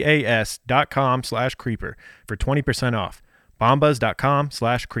bombas.com/creeper for 20% off.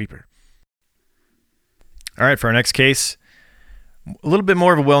 bombas.com/creeper. All right, for our next case, a little bit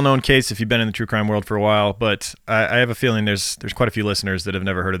more of a well-known case if you've been in the true crime world for a while, but I have a feeling there's quite a few listeners that have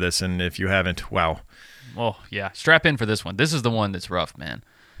never heard of this, and if you haven't, wow. Well, yeah, strap in for this one. This is the one that's rough, man.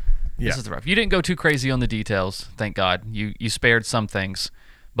 This is rough. You didn't go too crazy on the details, thank God. You spared some things,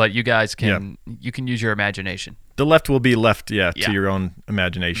 but you guys can use your imagination. The left will be left, to your own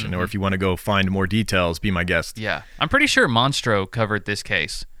imagination, or if you want to go find more details, be my guest. Yeah, I'm pretty sure Monstro covered this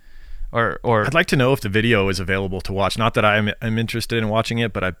case. Or I'd like to know if the video is available to watch. Not that I'm interested in watching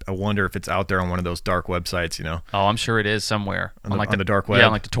it, but I wonder if it's out there on one of those dark websites, Oh, I'm sure it is somewhere. On the dark web? Yeah,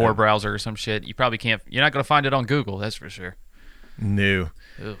 on the Tor browser or some shit. You probably can't. You're not going to find it on Google, that's for sure. No.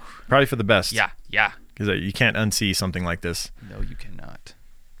 Ugh. Probably for the best. Yeah. Because you can't unsee something like this. No, you cannot.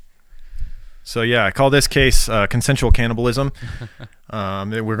 So, I call this case consensual cannibalism.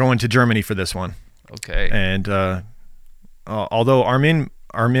 We're going to Germany for this one. Okay. And although Armin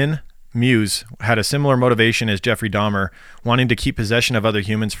Muse had a similar motivation as Jeffrey Dahmer, wanting to keep possession of other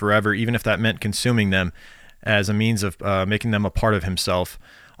humans forever, even if that meant consuming them as a means of making them a part of himself,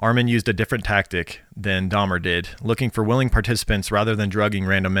 Armin used a different tactic than Dahmer did, looking for willing participants rather than drugging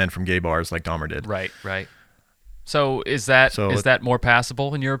random men from gay bars like Dahmer did. Right. So is that more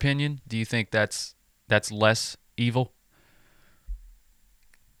passable in your opinion? Do you think that's less evil?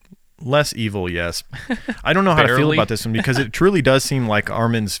 less evil, yes. I don't know how to feel Barely. about this one because it truly does seem like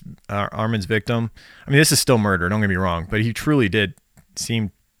Armin's victim. I mean, this is still murder. Don't get me wrong, but he truly did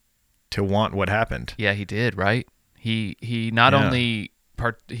seem to want what happened. Yeah, he did, right? He not only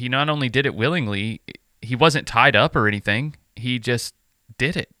did it willingly. He wasn't tied up or anything. He just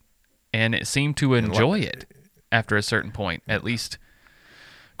did it, and it seemed to enjoy it after a certain point, at least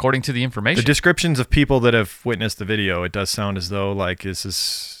according to the information. The descriptions of people that have witnessed the video, it does sound as though like this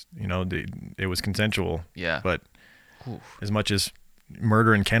is, it was consensual. Yeah. But as much as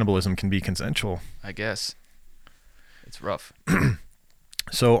murder and cannibalism can be consensual, I guess it's rough.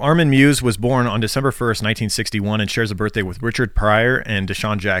 So Armin Muse was born on December 1st, 1961, and shares a birthday with Richard Pryor and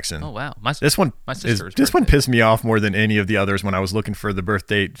Deshaun Jackson. Oh wow, My sister's one birthday. pissed me off more than any of the others when I was looking for the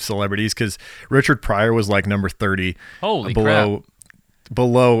birthday celebrities because Richard Pryor was like number 30. Holy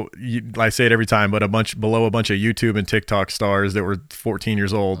below, I say it every time, but below a bunch of YouTube and TikTok stars that were 14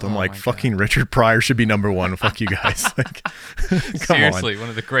 years old. I'm like, fucking Richard Pryor should be number one. Fuck you guys. Like, come Seriously, on. one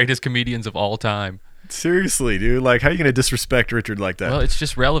of the greatest comedians of all time. Seriously, dude. Like, how are you gonna disrespect Richard like that? Well, it's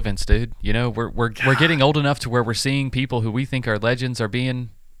just relevance, dude. We're getting old enough to where we're seeing people who we think are legends are being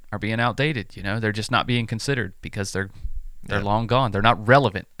outdated. They're just not being considered because they're long gone. They're not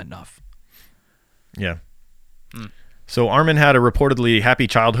relevant enough. Yeah. So Armin had a reportedly happy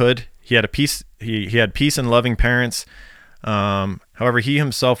childhood. He had he had peace and loving parents. However, he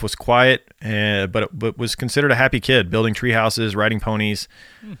himself was quiet, but was considered a happy kid, building tree houses, riding ponies.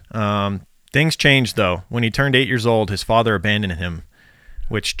 Things changed, though. When he turned 8 years old, his father abandoned him,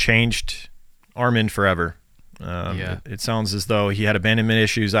 which changed Armin forever. It sounds as though he had abandonment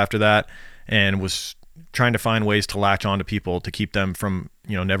issues after that and was trying to find ways to latch on to people to keep them from,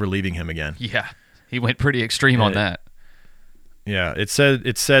 never leaving him again. Yeah, he went pretty extreme on that. Yeah, it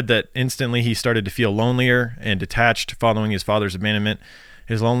said that instantly he started to feel lonelier and detached following his father's abandonment.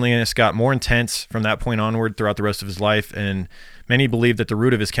 His loneliness got more intense from that point onward throughout the rest of his life, and many believe that the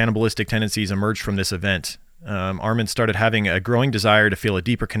root of his cannibalistic tendencies emerged from this event. Armin started having a growing desire to feel a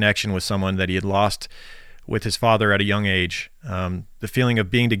deeper connection with someone that he had lost with his father at a young age. The feeling of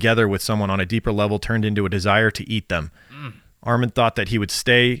being together with someone on a deeper level turned into a desire to eat them. Armin thought that he would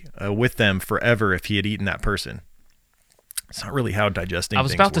stay with them forever if he had eaten that person. It's not really how digesting I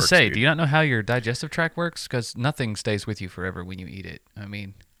was things about to works, say, dude. do you not know how your digestive tract works? Because nothing stays with you forever when you eat it. I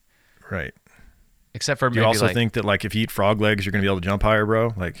mean, Right. except for Do maybe you also like, think that like if you eat frog legs, you're going to be able to jump higher,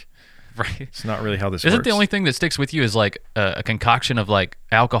 bro? Like, right? it's not really how this Isn't works. the only thing that sticks with you is like a concoction of like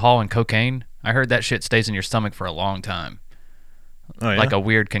alcohol and cocaine? I heard that shit stays in your stomach for a long time. Oh, yeah? Like a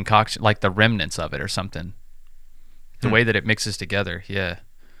weird concoction, like the remnants of it or something. The way that it mixes together, yeah.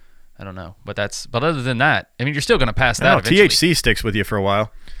 I don't know, but other than that, I mean, you're still gonna pass that. No, eventually. THC sticks with you for a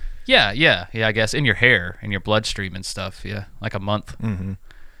while. Yeah. I guess in your hair, in your bloodstream and stuff. Yeah, like a month. Mm-hmm.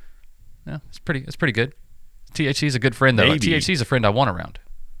 Yeah, it's pretty good. THC is a good friend though. Maybe. THC is a friend I want around.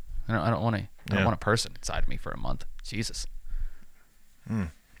 I don't want Yeah. a person inside of me for a month. Jesus.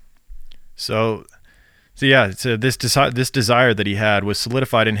 So this desire that he had was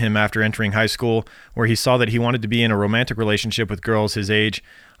solidified in him after entering high school, where he saw that he wanted to be in a romantic relationship with girls his age.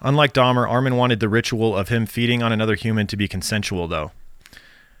 Unlike Dahmer, Armin wanted the ritual of him feeding on another human to be consensual, though.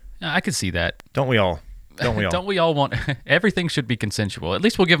 Yeah, I could see that. Don't we all? Don't we all want everything should be consensual? At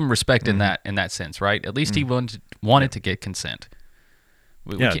least we'll give him respect in that sense, right? At least he wanted to get consent.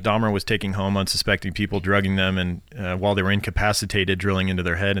 We can't- Dahmer was taking home unsuspecting people, drugging them, and while they were incapacitated, drilling into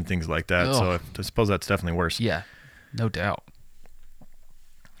their head and things like that. Ugh. So I suppose that's definitely worse. Yeah, no doubt.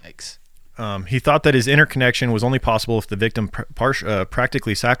 Yikes. He thought that his interconnection was only possible if the victim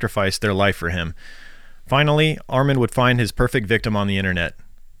practically sacrificed their life for him. Finally, Armin would find his perfect victim on the internet.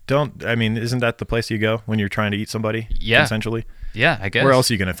 Isn't that the place you go when you're trying to eat somebody? Yeah. Consensually? Yeah, I guess. Where else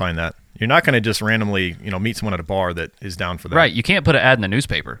are you going to find that? You're not going to just randomly, meet someone at a bar that is down for that. Right, you can't put an ad in the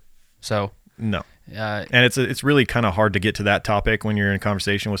newspaper. So, No. and it's really kind of hard to get to that topic when you're in a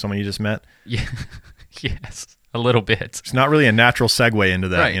conversation with someone you just met. yeah, yes, a little bit. It's not really a natural segue into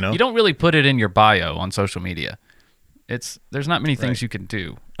that, Right. You don't really put it in your bio on social media. There's not many things you can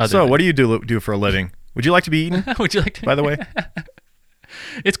do. So, what do you do for a living? Would you like to be eaten? Would you like to? By the way,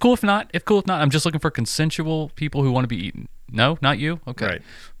 It's cool if not. I'm just looking for consensual people who want to be eaten. No, not you. Okay.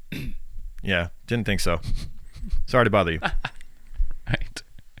 Right. Yeah, didn't think so. Sorry to bother you. Right.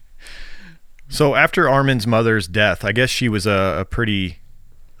 So after Armin's mother's death, I guess she was a pretty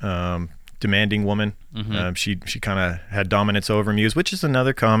demanding woman. Mm-hmm. She kind of had dominance over Muse, which is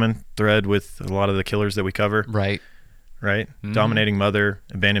another common thread with a lot of the killers that we cover. Right. Right? Dominating mother,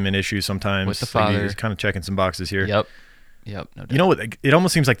 abandonment issues sometimes. With the So father. he's kind of checking some boxes here. Yep. No doubt. You know what? It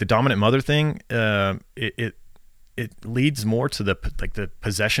almost seems like the dominant mother thing. it leads more to the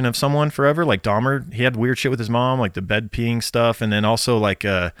possession of someone forever. Like Dahmer, he had weird shit with his mom, like the bed peeing stuff, and then also like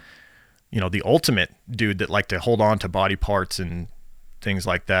the ultimate dude that liked to hold on to body parts and things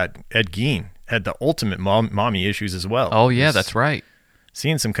like that. Ed Gein had the ultimate mommy issues as well. Oh yeah, that's right.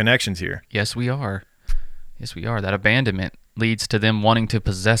 Seeing some connections here. Yes, we are. Yes, we are. That abandonment leads to them wanting to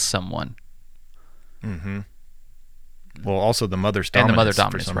possess someone. Mm-hmm. Well, also the mother's And the dominance mother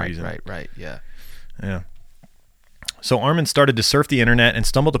dominance, for some reason. right, yeah. Yeah. So Armin started to surf the internet and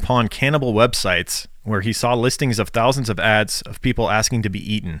stumbled upon cannibal websites where he saw listings of thousands of ads of people asking to be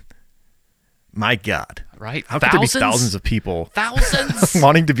eaten. My God. Right? How could there be thousands of people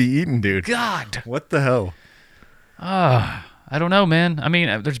wanting to be eaten, dude? God. What the hell? I don't know, man. I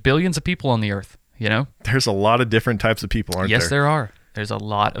mean, there's billions of people on the earth, you know? There's a lot of different types of people, aren't there? Yes, there are. There's a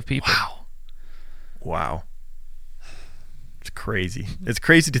lot of people. Wow. It's crazy. It's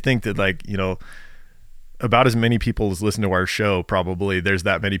crazy to think that, like, you know, about as many people as listen to our show, probably there's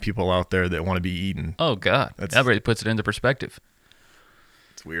that many people out there that want to be eaten. Oh, God. That really puts it into perspective.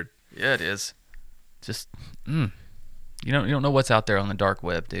 It's weird. Yeah, it is. Just, you don't know what's out there on the dark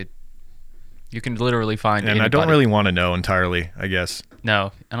web, dude. You can literally find And anybody. I don't really want to know entirely, I guess.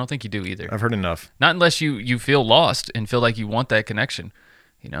 No, I don't think you do either. I've heard enough. Not unless you feel lost and feel like you want that connection,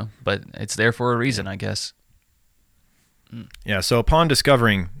 you know. But it's there for a reason, I guess. Yeah, so upon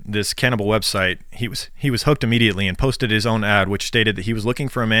discovering this cannibal website, he was hooked immediately and posted his own ad, which stated that he was looking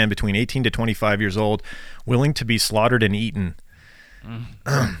for a man between 18 to 25 years old, willing to be slaughtered and eaten.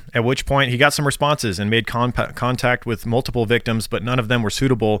 At which point he got some responses and made contact with multiple victims, but none of them were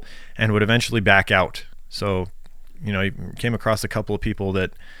suitable and would eventually back out. So, you know, he came across a couple of people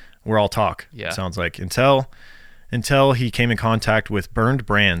that were all talk. Yeah. It sounds like until he came in contact with Bernd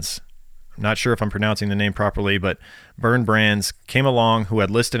Brands. I'm not sure if I'm pronouncing the name properly, but Bernd Brands came along, who had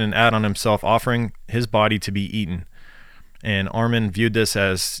listed an ad on himself offering his body to be eaten. And Armin viewed this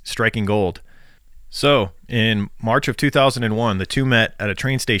as striking gold. So, in March of 2001, the two met at a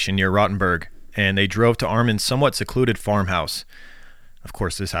train station near Rottenburg, and they drove to Armin's somewhat secluded farmhouse. Of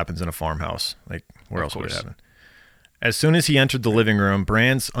course, this happens in a farmhouse. Like, where else would it happen? As soon as he entered the living room,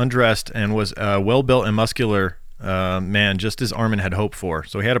 Brands undressed and was a well-built and muscular man, just as Armin had hoped for.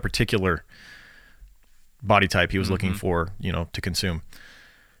 So he had a particular body type he was looking for, you know, to consume.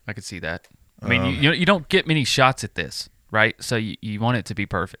 I could see that. I mean, you don't get many shots at this, right? So you want it to be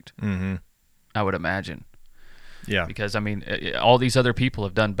perfect. Mm-hmm. I would imagine. Yeah. Because, I mean, all these other people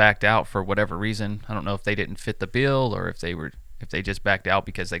have done backed out for whatever reason. I don't know if they didn't fit the bill or if they just backed out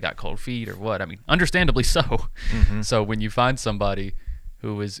because they got cold feet or what. I mean, understandably so. Mm-hmm. So when you find somebody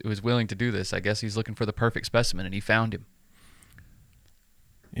who is willing to do this, I guess he's looking for the perfect specimen, and he found him.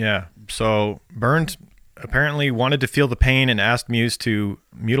 Yeah. So Bernd apparently wanted to feel the pain and asked Muse to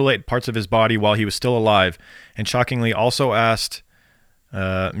mutilate parts of his body while he was still alive, and shockingly also asked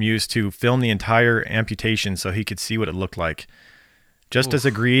Muse to film the entire amputation so he could see what it looked like. Just as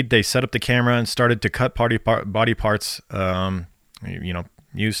agreed, they set up the camera and started to cut body parts.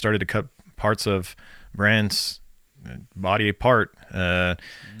 Muse started to cut parts of Brand's body apart.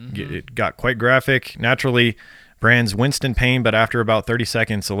 It got quite graphic. Naturally, Brands winced in pain, but after about 30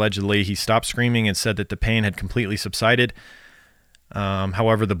 seconds, allegedly, he stopped screaming and said that the pain had completely subsided.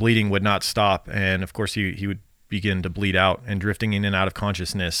 However, the bleeding would not stop, and of course, he would begin to bleed out and drifting in and out of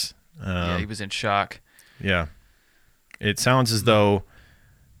consciousness. Yeah, he was in shock. Yeah. It sounds as though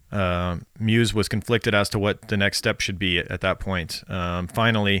Muse was conflicted as to what the next step should be at that point.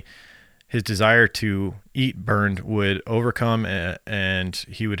 Finally, his desire to eat Bernd would overcome, and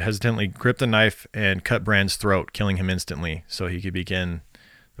he would hesitantly grip the knife and cut Brand's throat, killing him instantly, so he could begin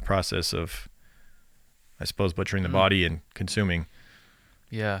the process of, I suppose, butchering the body and consuming.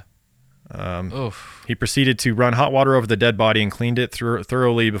 Yeah. He proceeded to run hot water over the dead body and cleaned it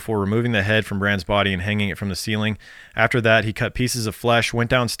thoroughly before removing the head from Brand's body and hanging it from the ceiling. After that, he cut pieces of flesh, went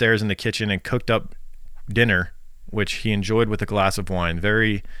downstairs in the kitchen, and cooked up dinner, which he enjoyed with a glass of wine.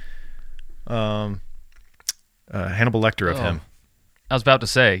 Very Hannibal Lecter of him. I was about to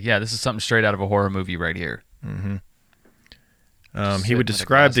say, yeah, this is something straight out of a horror movie right here. Mm-hmm. He would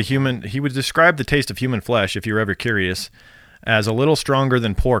describe the taste of human flesh, if you're ever curious, as a little stronger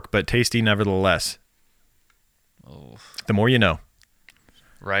than pork, but tasty nevertheless. Oh. The more you know.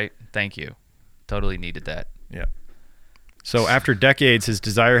 Right. Thank you. Totally needed that. Yeah. So after decades, his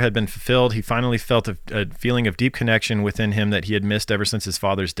desire had been fulfilled. He finally felt a feeling of deep connection within him that he had missed ever since his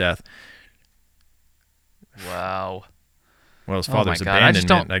father's death. Wow. Well, his father's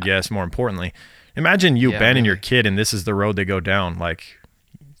abandonment, I guess, more importantly. Imagine you abandon your kid and this is the road they go down. Like,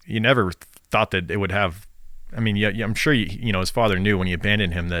 you never thought that it would have... I mean, yeah, I'm sure you know his father knew when he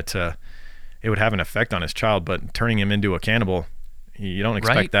abandoned him that it would have an effect on his child, but turning him into a cannibal, you don't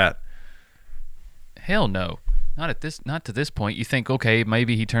expect Right? that. Hell no. Not to this point. You think, okay,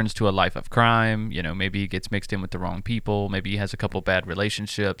 maybe he turns to a life of crime, you know, maybe he gets mixed in with the wrong people, maybe he has a couple bad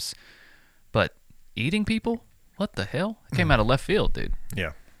relationships. But eating people? What the hell? It came out of left field, dude.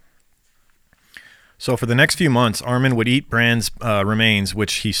 Yeah. So for the next few months, Armin would eat Brand's remains,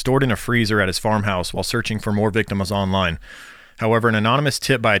 which he stored in a freezer at his farmhouse while searching for more victims online. However, an anonymous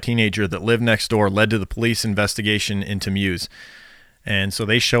tip by a teenager that lived next door led to the police investigation into Muse. And so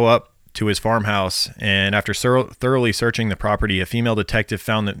they show up to his farmhouse, and after thoroughly searching the property, a female detective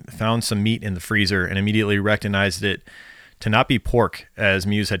found some meat in the freezer and immediately recognized it to not be pork, as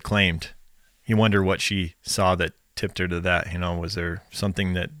Muse had claimed. You wonder what she saw that tipped her to that. You know, was there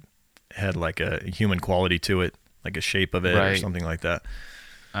something that had like a human quality to it, like a shape of it or Right. something like that?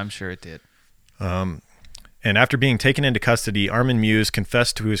 I'm sure it did. And after being taken into custody, Armin Muse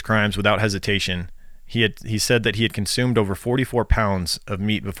confessed to his crimes without hesitation. He said that he had consumed over 44 pounds of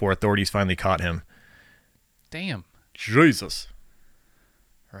meat before authorities finally caught him. Damn. Jesus.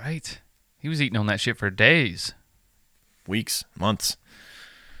 Right? He was eating on that shit for days. Weeks, months.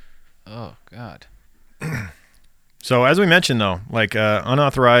 Oh, God. So as we mentioned, though, like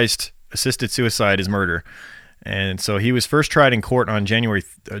unauthorized assisted suicide is murder. And so he was first tried in court on January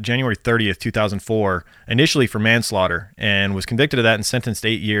 30th, 2004, initially for manslaughter, and was convicted of that and sentenced to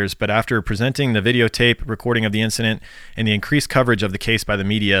 8 years. But after presenting the videotape recording of the incident and the increased coverage of the case by the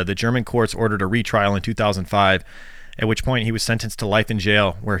media, the German courts ordered a retrial in 2005, at which point he was sentenced to life in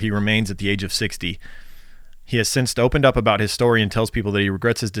jail, where he remains at the age of 60. He has since opened up about his story and tells people that he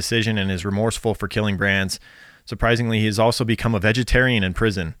regrets his decision and is remorseful for killing Brands. Surprisingly, he has also become a vegetarian in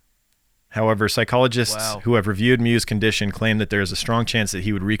prison. However, psychologists Wow. who have reviewed Muse's condition claim that there is a strong chance that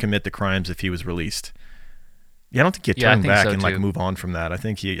he would recommit the crimes if he was released. Yeah, I don't think he'd Yeah, I turn think back so, and like too. move on from that. I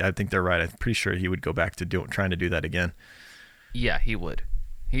think they're right. I'm pretty sure he would go back to trying to do that again. Yeah, he would.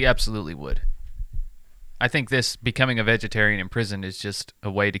 He absolutely would. I think this becoming a vegetarian in prison is just a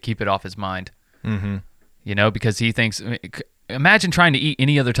way to keep it off his mind. Mm-hmm. You know, because he thinks, imagine trying to eat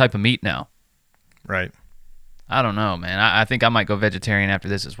any other type of meat now. Right. I don't know, man. I think I might go vegetarian after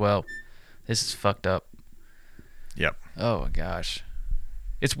this as well. This is fucked up. Yep. Oh my gosh.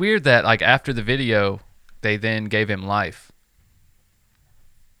 It's weird that like after the video, they then gave him life.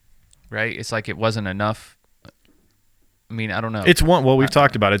 Right? It's like it wasn't enough. I mean, I don't know. It's one. Well, we've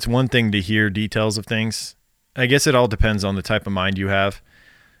talked about it. It's one thing to hear details of things. I guess it all depends on the type of mind you have.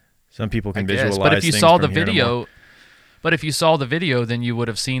 Some people can I guess. visualize. But if you things saw the from hearing them more. video, then you would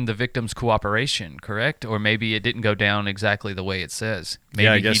have seen the victim's cooperation, correct? Or maybe it didn't go down exactly the way it says. Maybe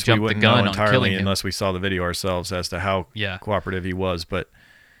yeah, I he guess we jumped the wouldn't gun know on killing entirely him. unless we saw the video ourselves as to how Yeah. cooperative he was. But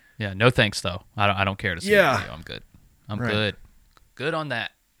Yeah, no thanks though. I don't care to see Yeah. the video. I'm good. I'm Right. good. Good on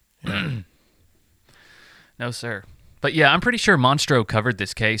that. No, sir. But yeah, I'm pretty sure Monstro covered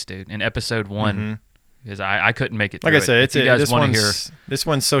this case, dude, in episode 1. Because I couldn't make it through like I said, it. it's If you guys this want to hear,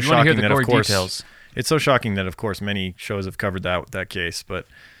 one's so you wanna hear shocking the that of gory course details. it's so shocking that of course many shows have covered that case. But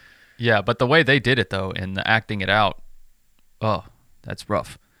Yeah, but the way they did it though, and the acting it out, oh, that's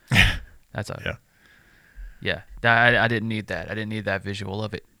rough. That's a yeah. I didn't need that. I didn't need that visual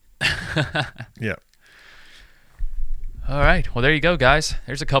of it. Yeah. All right, well there you go, guys.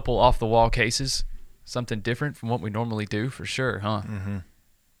 There's a couple off the wall cases, something different from what we normally do for sure, huh? Mm-hmm.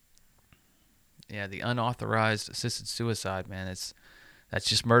 Yeah, the unauthorized assisted suicide, man. That's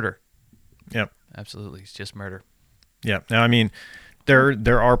just murder. Yep. Absolutely, it's just murder. Yeah. Now, I mean,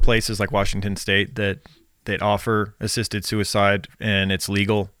 there are places like Washington State that offer assisted suicide, and it's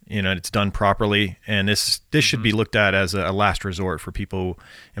legal. You know, it's done properly, and this should be looked at as a last resort for people,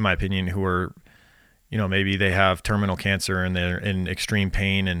 in my opinion, who are, you know, maybe they have terminal cancer and they're in extreme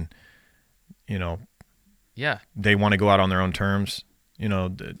pain, and you know, Yeah, they want to go out on their own terms. You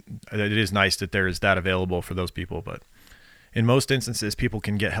know, it is nice that there is that available for those people, but in most instances, people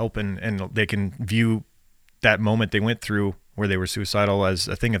can get help and they can view that moment they went through where they were suicidal as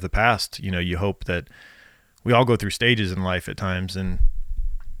a thing of the past. You know, you hope that we all go through stages in life at times, and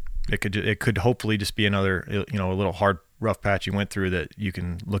it could hopefully just be another, you know, a little hard, rough patch you went through that you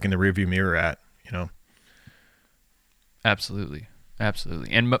can look in the rearview mirror at, you know. absolutely.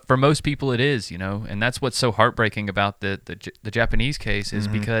 Absolutely. And for most people it is, you know, and that's what's so heartbreaking about the Japanese case is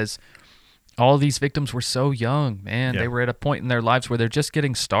because all these victims were so young, man. Yeah. They were at a point in their lives where they're just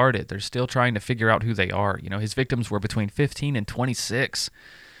getting started. They're still trying to figure out who they are. You know, his victims were between 15 and 26.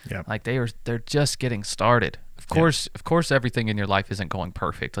 Yeah. Like they're just getting started. Of course everything in your life isn't going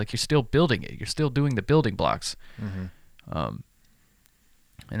perfect. Like you're still building it. You're still doing the building blocks.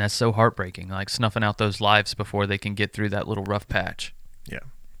 And that's so heartbreaking, like snuffing out those lives before they can get through that little rough patch. Yeah.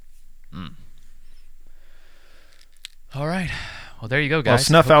 All right. Well, there you go, Well, guys.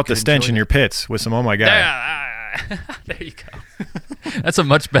 snuff Hope you out the could stench enjoy in it. your pits with some Oh My Gaia. There you go. That's a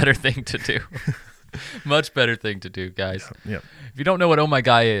much better thing to do. Much better thing to do, guys. Yep. If you don't know what Oh My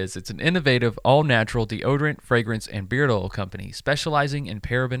Gaia is, it's an innovative, all-natural deodorant, fragrance, and beard oil company specializing in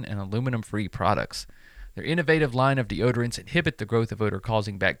paraben and aluminum-free products. Their innovative line of deodorants inhibit the growth of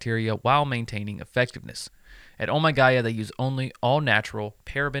odor-causing bacteria while maintaining effectiveness. At Oh My Gaia, they use only all-natural,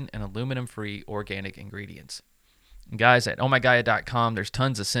 paraben, and aluminum-free organic ingredients. And guys, at ohmygaia.com, there's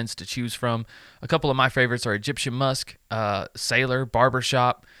tons of scents to choose from. A couple of my favorites are Egyptian Musk, Sailor,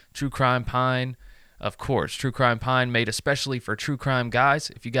 Barbershop, True Crime Pine. Of course, True Crime Pine made especially for True Crime Guys.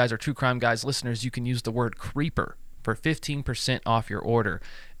 If you guys are True Crime Guys listeners, you can use the word Creeper for 15% off your order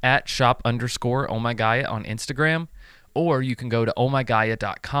at shop_ohmygaia on Instagram, or you can go to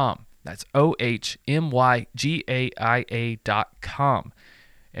ohmygaia.com. That's OHMYGAIA.com.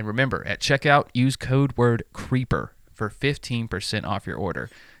 And remember, at checkout, use code word CREEPER for 15% off your order.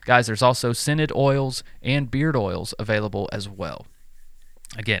 Guys, there's also scented oils and beard oils available as well.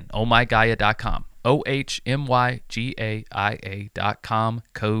 Again, ohmygaia.com. OHMYGAIA.com,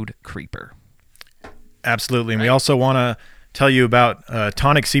 code CREEPER. Absolutely. And we also want to tell you about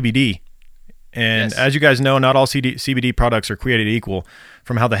Tonic CBD. And as you guys know, not all CBD products are created equal.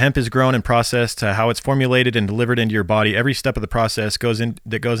 From how the hemp is grown and processed to how it's formulated and delivered into your body, every step of the process goes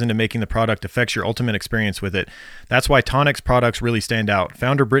into making the product affects your ultimate experience with it. That's why Tonic's products really stand out.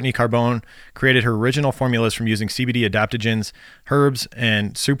 Founder Brittany Carbone created her original formulas from using CBD adaptogens, herbs,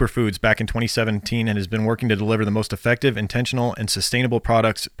 and superfoods back in 2017 and has been working to deliver the most effective, intentional, and sustainable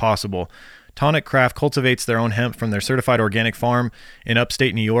products possible. Tonic Craft cultivates their own hemp from their certified organic farm in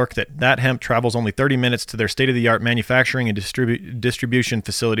upstate New York. That hemp travels only 30 minutes to their state-of-the-art manufacturing and distribution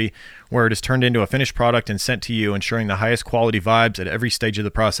facility, where it is turned into a finished product and sent to you, ensuring the highest quality vibes at every stage of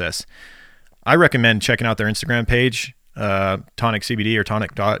the process. I recommend checking out their Instagram page, Tonic CBD or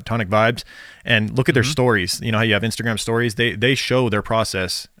Tonic Vibes, and look at their stories. You know how you have Instagram stories? They show their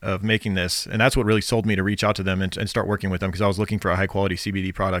process of making this, and that's what really sold me to reach out to them and start working with them, because I was looking for a high quality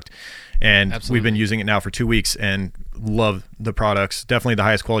CBD product. And we've been using it now for 2 weeks and love the products. Definitely the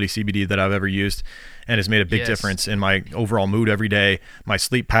highest quality CBD that I've ever used, and has made a big difference in my overall mood every day. My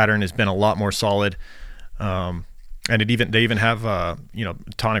sleep pattern has been a lot more solid. And they even have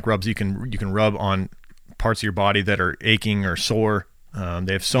tonic rubs you can rub on parts of your body that are aching or sore.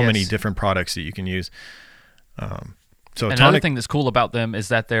 They have so many different products that you can use. So another thing that's cool about them is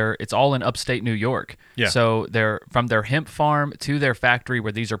that it's all in upstate New York. Yeah. So they're from their hemp farm to their factory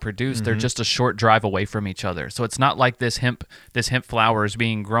where these are produced. They're just a short drive away from each other. So it's not like this hemp flower is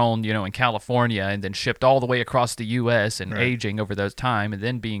being grown, in California and then shipped all the way across the U.S. and aging over those time and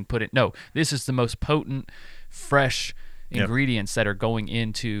then being put in. No, this is the most potent, fresh ingredients that are going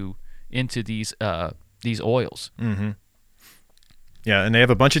into these oils. Mm-hmm. Yeah, and they have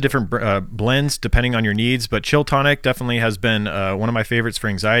a bunch of different blends depending on your needs, but Chill Tonic definitely has been one of my favorites for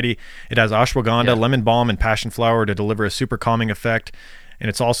anxiety. It has ashwagandha, lemon balm, and passion flower to deliver a super calming effect. And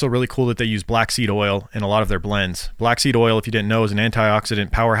it's also really cool that they use black seed oil in a lot of their blends. Black seed oil, if you didn't know, is an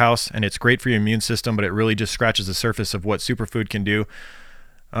antioxidant powerhouse, and it's great for your immune system, but it really just scratches the surface of what superfood can do.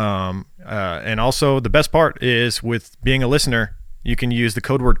 And also, the best part is, with being a listener, you can use the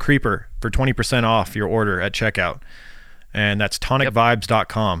code word CREEPER for 20% off your order at checkout. And that's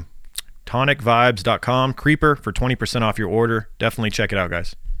tonicvibes.com. Tonicvibes.com, Creeper for 20% off your order. Definitely check it out,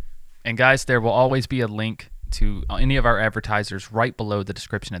 guys. And guys, there will always be a link to any of our advertisers right below the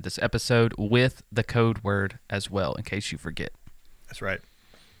description of this episode with the code word as well, in case you forget. That's right.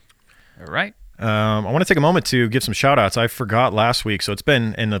 All right. I want to take a moment to give some shout outs. I forgot last week, so it's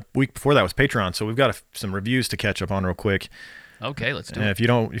been, in the week before that was Patreon, so we've got some reviews to catch up on real quick. Okay, let's do it.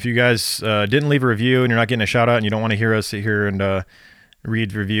 If you guys didn't leave a review and you're not getting a shout out and you don't want to hear us sit here and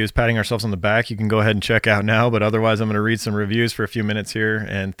read reviews, patting ourselves on the back, you can go ahead and check out now. But otherwise, I'm going to read some reviews for a few minutes here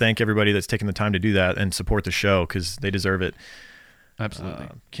and thank everybody that's taken the time to do that and support the show, because they deserve it. Absolutely.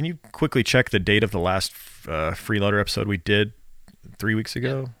 Can you quickly check the date of the last Freeloader episode we did 3 weeks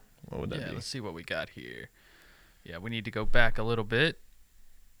ago? Yeah. What would that be? Let's see what we got here. Yeah, we need to go back a little bit.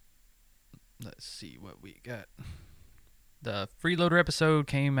 Let's see what we got. The Freeloader episode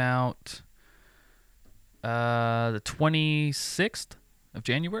came out the 26th of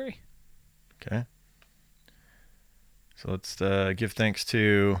January. Okay. So let's give thanks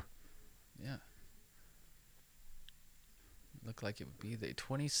to... Yeah. Looked like it would be the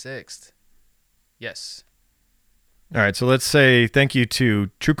 26th. Yes. All right, so let's say thank you to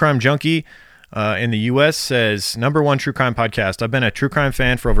True Crime Junkie, in the U.S. says, #1 true crime podcast. I've been a true crime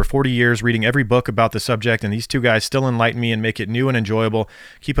fan for over 40 years, reading every book about the subject, and these two guys still enlighten me and make it new and enjoyable.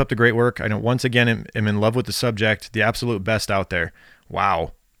 Keep up the great work. I know once again am in love with the subject. The absolute best out there.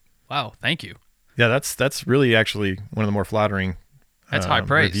 Wow. Wow. Thank you. Yeah, that's really actually one of the more flattering That's high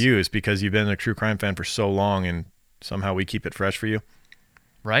praise. reviews, because you've been a true crime fan for so long, and somehow we keep it fresh for you.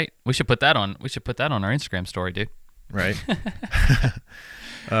 Right? We should put that on our Instagram story, dude. Right.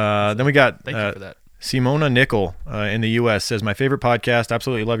 Then we got Thank you for that. Simona Nickel in the U.S. says, my favorite podcast.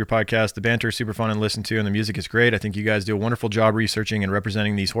 Absolutely love your podcast. The banter is super fun and listen to, and the music is great. I think you guys do a wonderful job researching and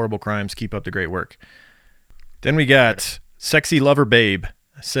representing these horrible crimes. Keep up the great work. Then we got Sexy Lover Babe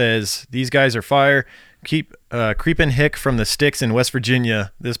says, these guys are fire. Keep creeping hick from the sticks in West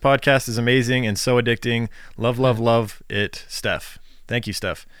Virginia. This podcast is amazing and so addicting. Love, love, love it, Steph. Thank you,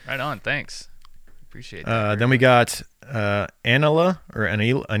 Steph. Right on. Thanks. Appreciate that. Then we got Anila, or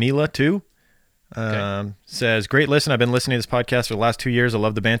Anila too. Says, great listen. I've been listening to this podcast for the last 2 years. I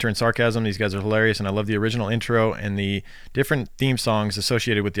love the banter and sarcasm. These guys are hilarious, and I love the original intro and the different theme songs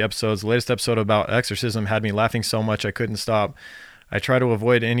associated with the episodes. The latest episode about exorcism had me laughing so much I couldn't stop. I try to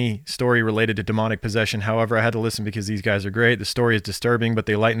avoid any story related to demonic possession. However, I had to listen because these guys are great. The story is disturbing, but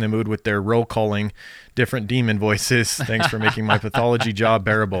they lighten the mood with their roll calling different demon voices. Thanks for making my pathology job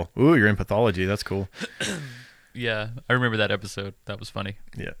bearable. Ooh, you're in pathology. That's cool. Yeah, I remember that episode. That was funny.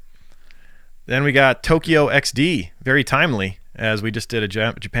 Yeah. Then we got Tokyo XD. Very timely, as we just did a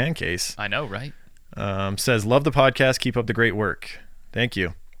Japan case. I know, right? Says, love the podcast. Keep up the great work. Thank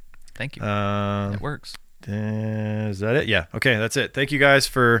you. Thank you. It works. Is that it? Yeah. Okay, that's it. Thank you guys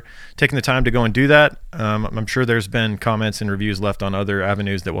for taking the time to go and do that. I'm sure there's been comments and reviews left on other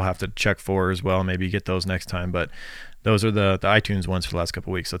avenues that we'll have to check for as well. Maybe get those next time. But those are the iTunes ones for the last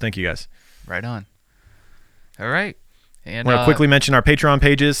couple of weeks. So thank you guys. Right on. All right. And I want to quickly mention our Patreon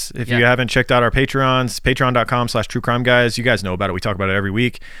pages. If you haven't checked out our Patreons, patreon.com/truecrimeguys. You guys know about it. We talk about it every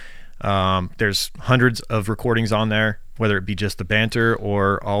week. There's hundreds of recordings on there, whether it be just the banter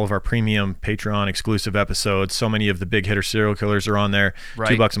or all of our premium Patreon exclusive episodes. So many of the big hitter serial killers are on there.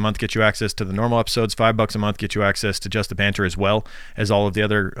 Right. $2 a month get you access to the normal episodes. $5 a month get you access to just the banter, as well as all of the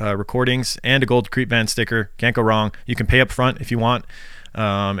other recordings, and a gold Creep Van sticker. Can't go wrong. You can pay up front if you want,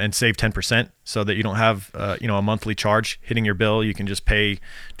 and save 10%, so that you don't have a monthly charge hitting your bill. You can just pay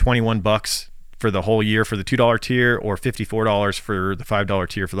 $21 for the whole year for the $2 tier, or $54 for the $5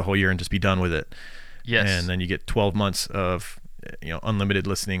 tier for the whole year, and just be done with it. Yes. And then you get 12 months of unlimited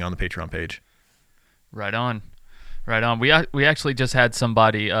listening on the Patreon page. Right on. Right on. We actually just had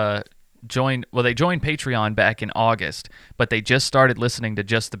somebody join. Well, they joined Patreon back in August, but they just started listening to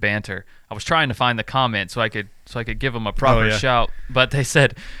Just the Banter. I was trying to find the comment so I could give them a proper shout, but they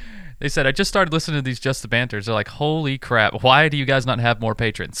said, I just started listening to these Just the Banters. They're like, holy crap, why do you guys not have more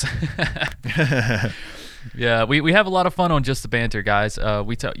patrons? Yeah, we have a lot of fun on Just the Banter, guys.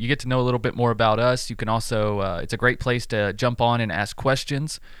 You get to know a little bit more about us. You can also, it's a great place to jump on and ask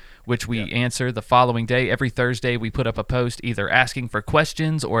questions, which we answer the following day. Every Thursday, we put up a post either asking for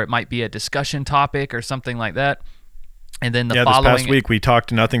questions, or it might be a discussion topic or something like that. And then this past week we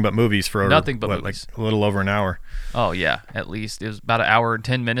talked nothing but movies for movies. Like a little over an hour. Oh yeah, at least it was about an hour and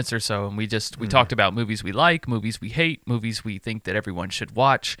 10 minutes or so, and we talked about movies we like, movies we hate, movies we think that everyone should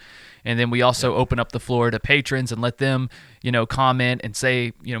watch, and then we also open up the floor to patrons and let them, comment and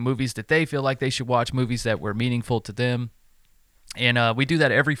say, movies that they feel like they should watch, movies that were meaningful to them. And we do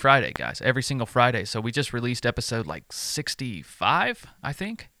that every Friday, guys, every single Friday. So we just released episode like 65, I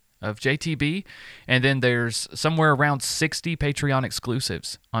think, of JTB, and then there's somewhere around 60 Patreon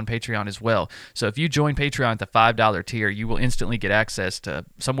exclusives on Patreon as well. So if you join Patreon at the $5 tier, you will instantly get access to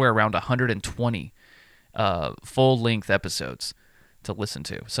somewhere around 120 full-length episodes to listen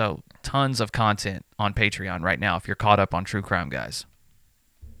to. So tons of content on Patreon right now if you're caught up on True Crime Guys.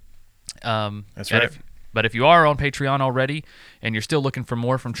 That's right. But if you are on Patreon already and you're still looking for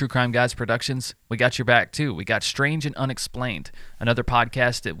more from True Crime Guys Productions, we got your back too. We got Strange and Unexplained, another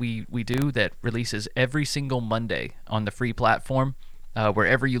podcast that we do that releases every single Monday on the free platform,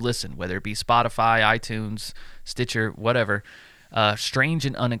 wherever you listen, whether it be Spotify, iTunes, Stitcher, whatever. Strange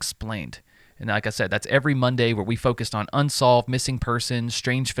and Unexplained. And like I said, that's every Monday, where we focused on unsolved missing persons,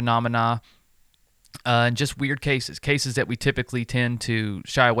 strange phenomena, and just weird cases that we typically tend to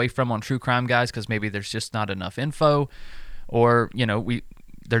shy away from on True Crime Guys because maybe there's just not enough info, or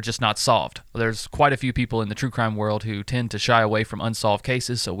they're just not solved. There's quite a few people in the true crime world who tend to shy away from unsolved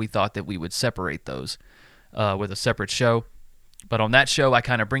cases, so we thought that we would separate those with a separate show. But on that show, I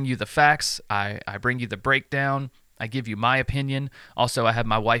kind of bring you the facts, I bring you the breakdown, I give you my opinion. Also, I have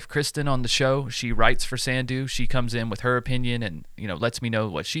my wife, Kristen, on the show. She writes for Sandu. She comes in with her opinion and, lets me know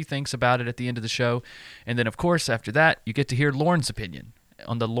what she thinks about it at the end of the show. And then, of course, after that, you get to hear Lauren's opinion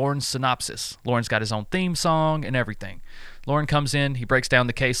on the Lauren synopsis. Lauren's got his own theme song and everything. Lauren comes in, he breaks down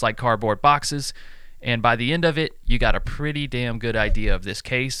the case like cardboard boxes, and by the end of it, you got a pretty damn good idea of this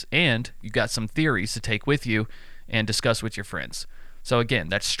case, and you got some theories to take with you and discuss with your friends. So again,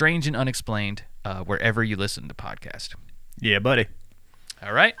 that's Strange and Unexplained, wherever you listen to podcasts. Yeah, buddy.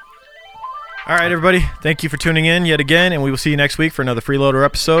 All right. All right, everybody. Thank you for tuning in yet again, and we will see you next week for another Freeloader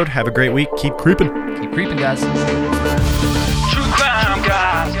episode. Have a great week. Keep creeping. Keep creeping, guys. True crime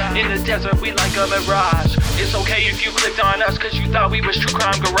guys, in the desert we like a mirage. It's okay if you clicked on us cause you thought we was True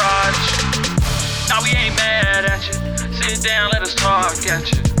Crime Garage. Now we ain't mad at you, sit down, let us talk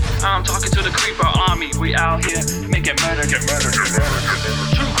at you. I'm talking to the creeper army, we out here making murder, get murder, get murder.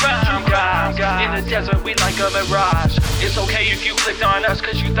 True crime guys, in the desert we like a mirage. It's okay if you clicked on us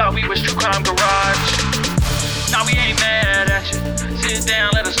cause you thought we was True Crime Garage. Now we ain't mad at you, sit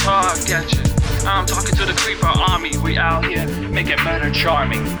down, let us talk at you. I'm talking to the creeper army, we out here making murder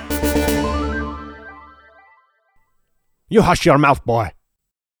charming. You hush your mouth, boy.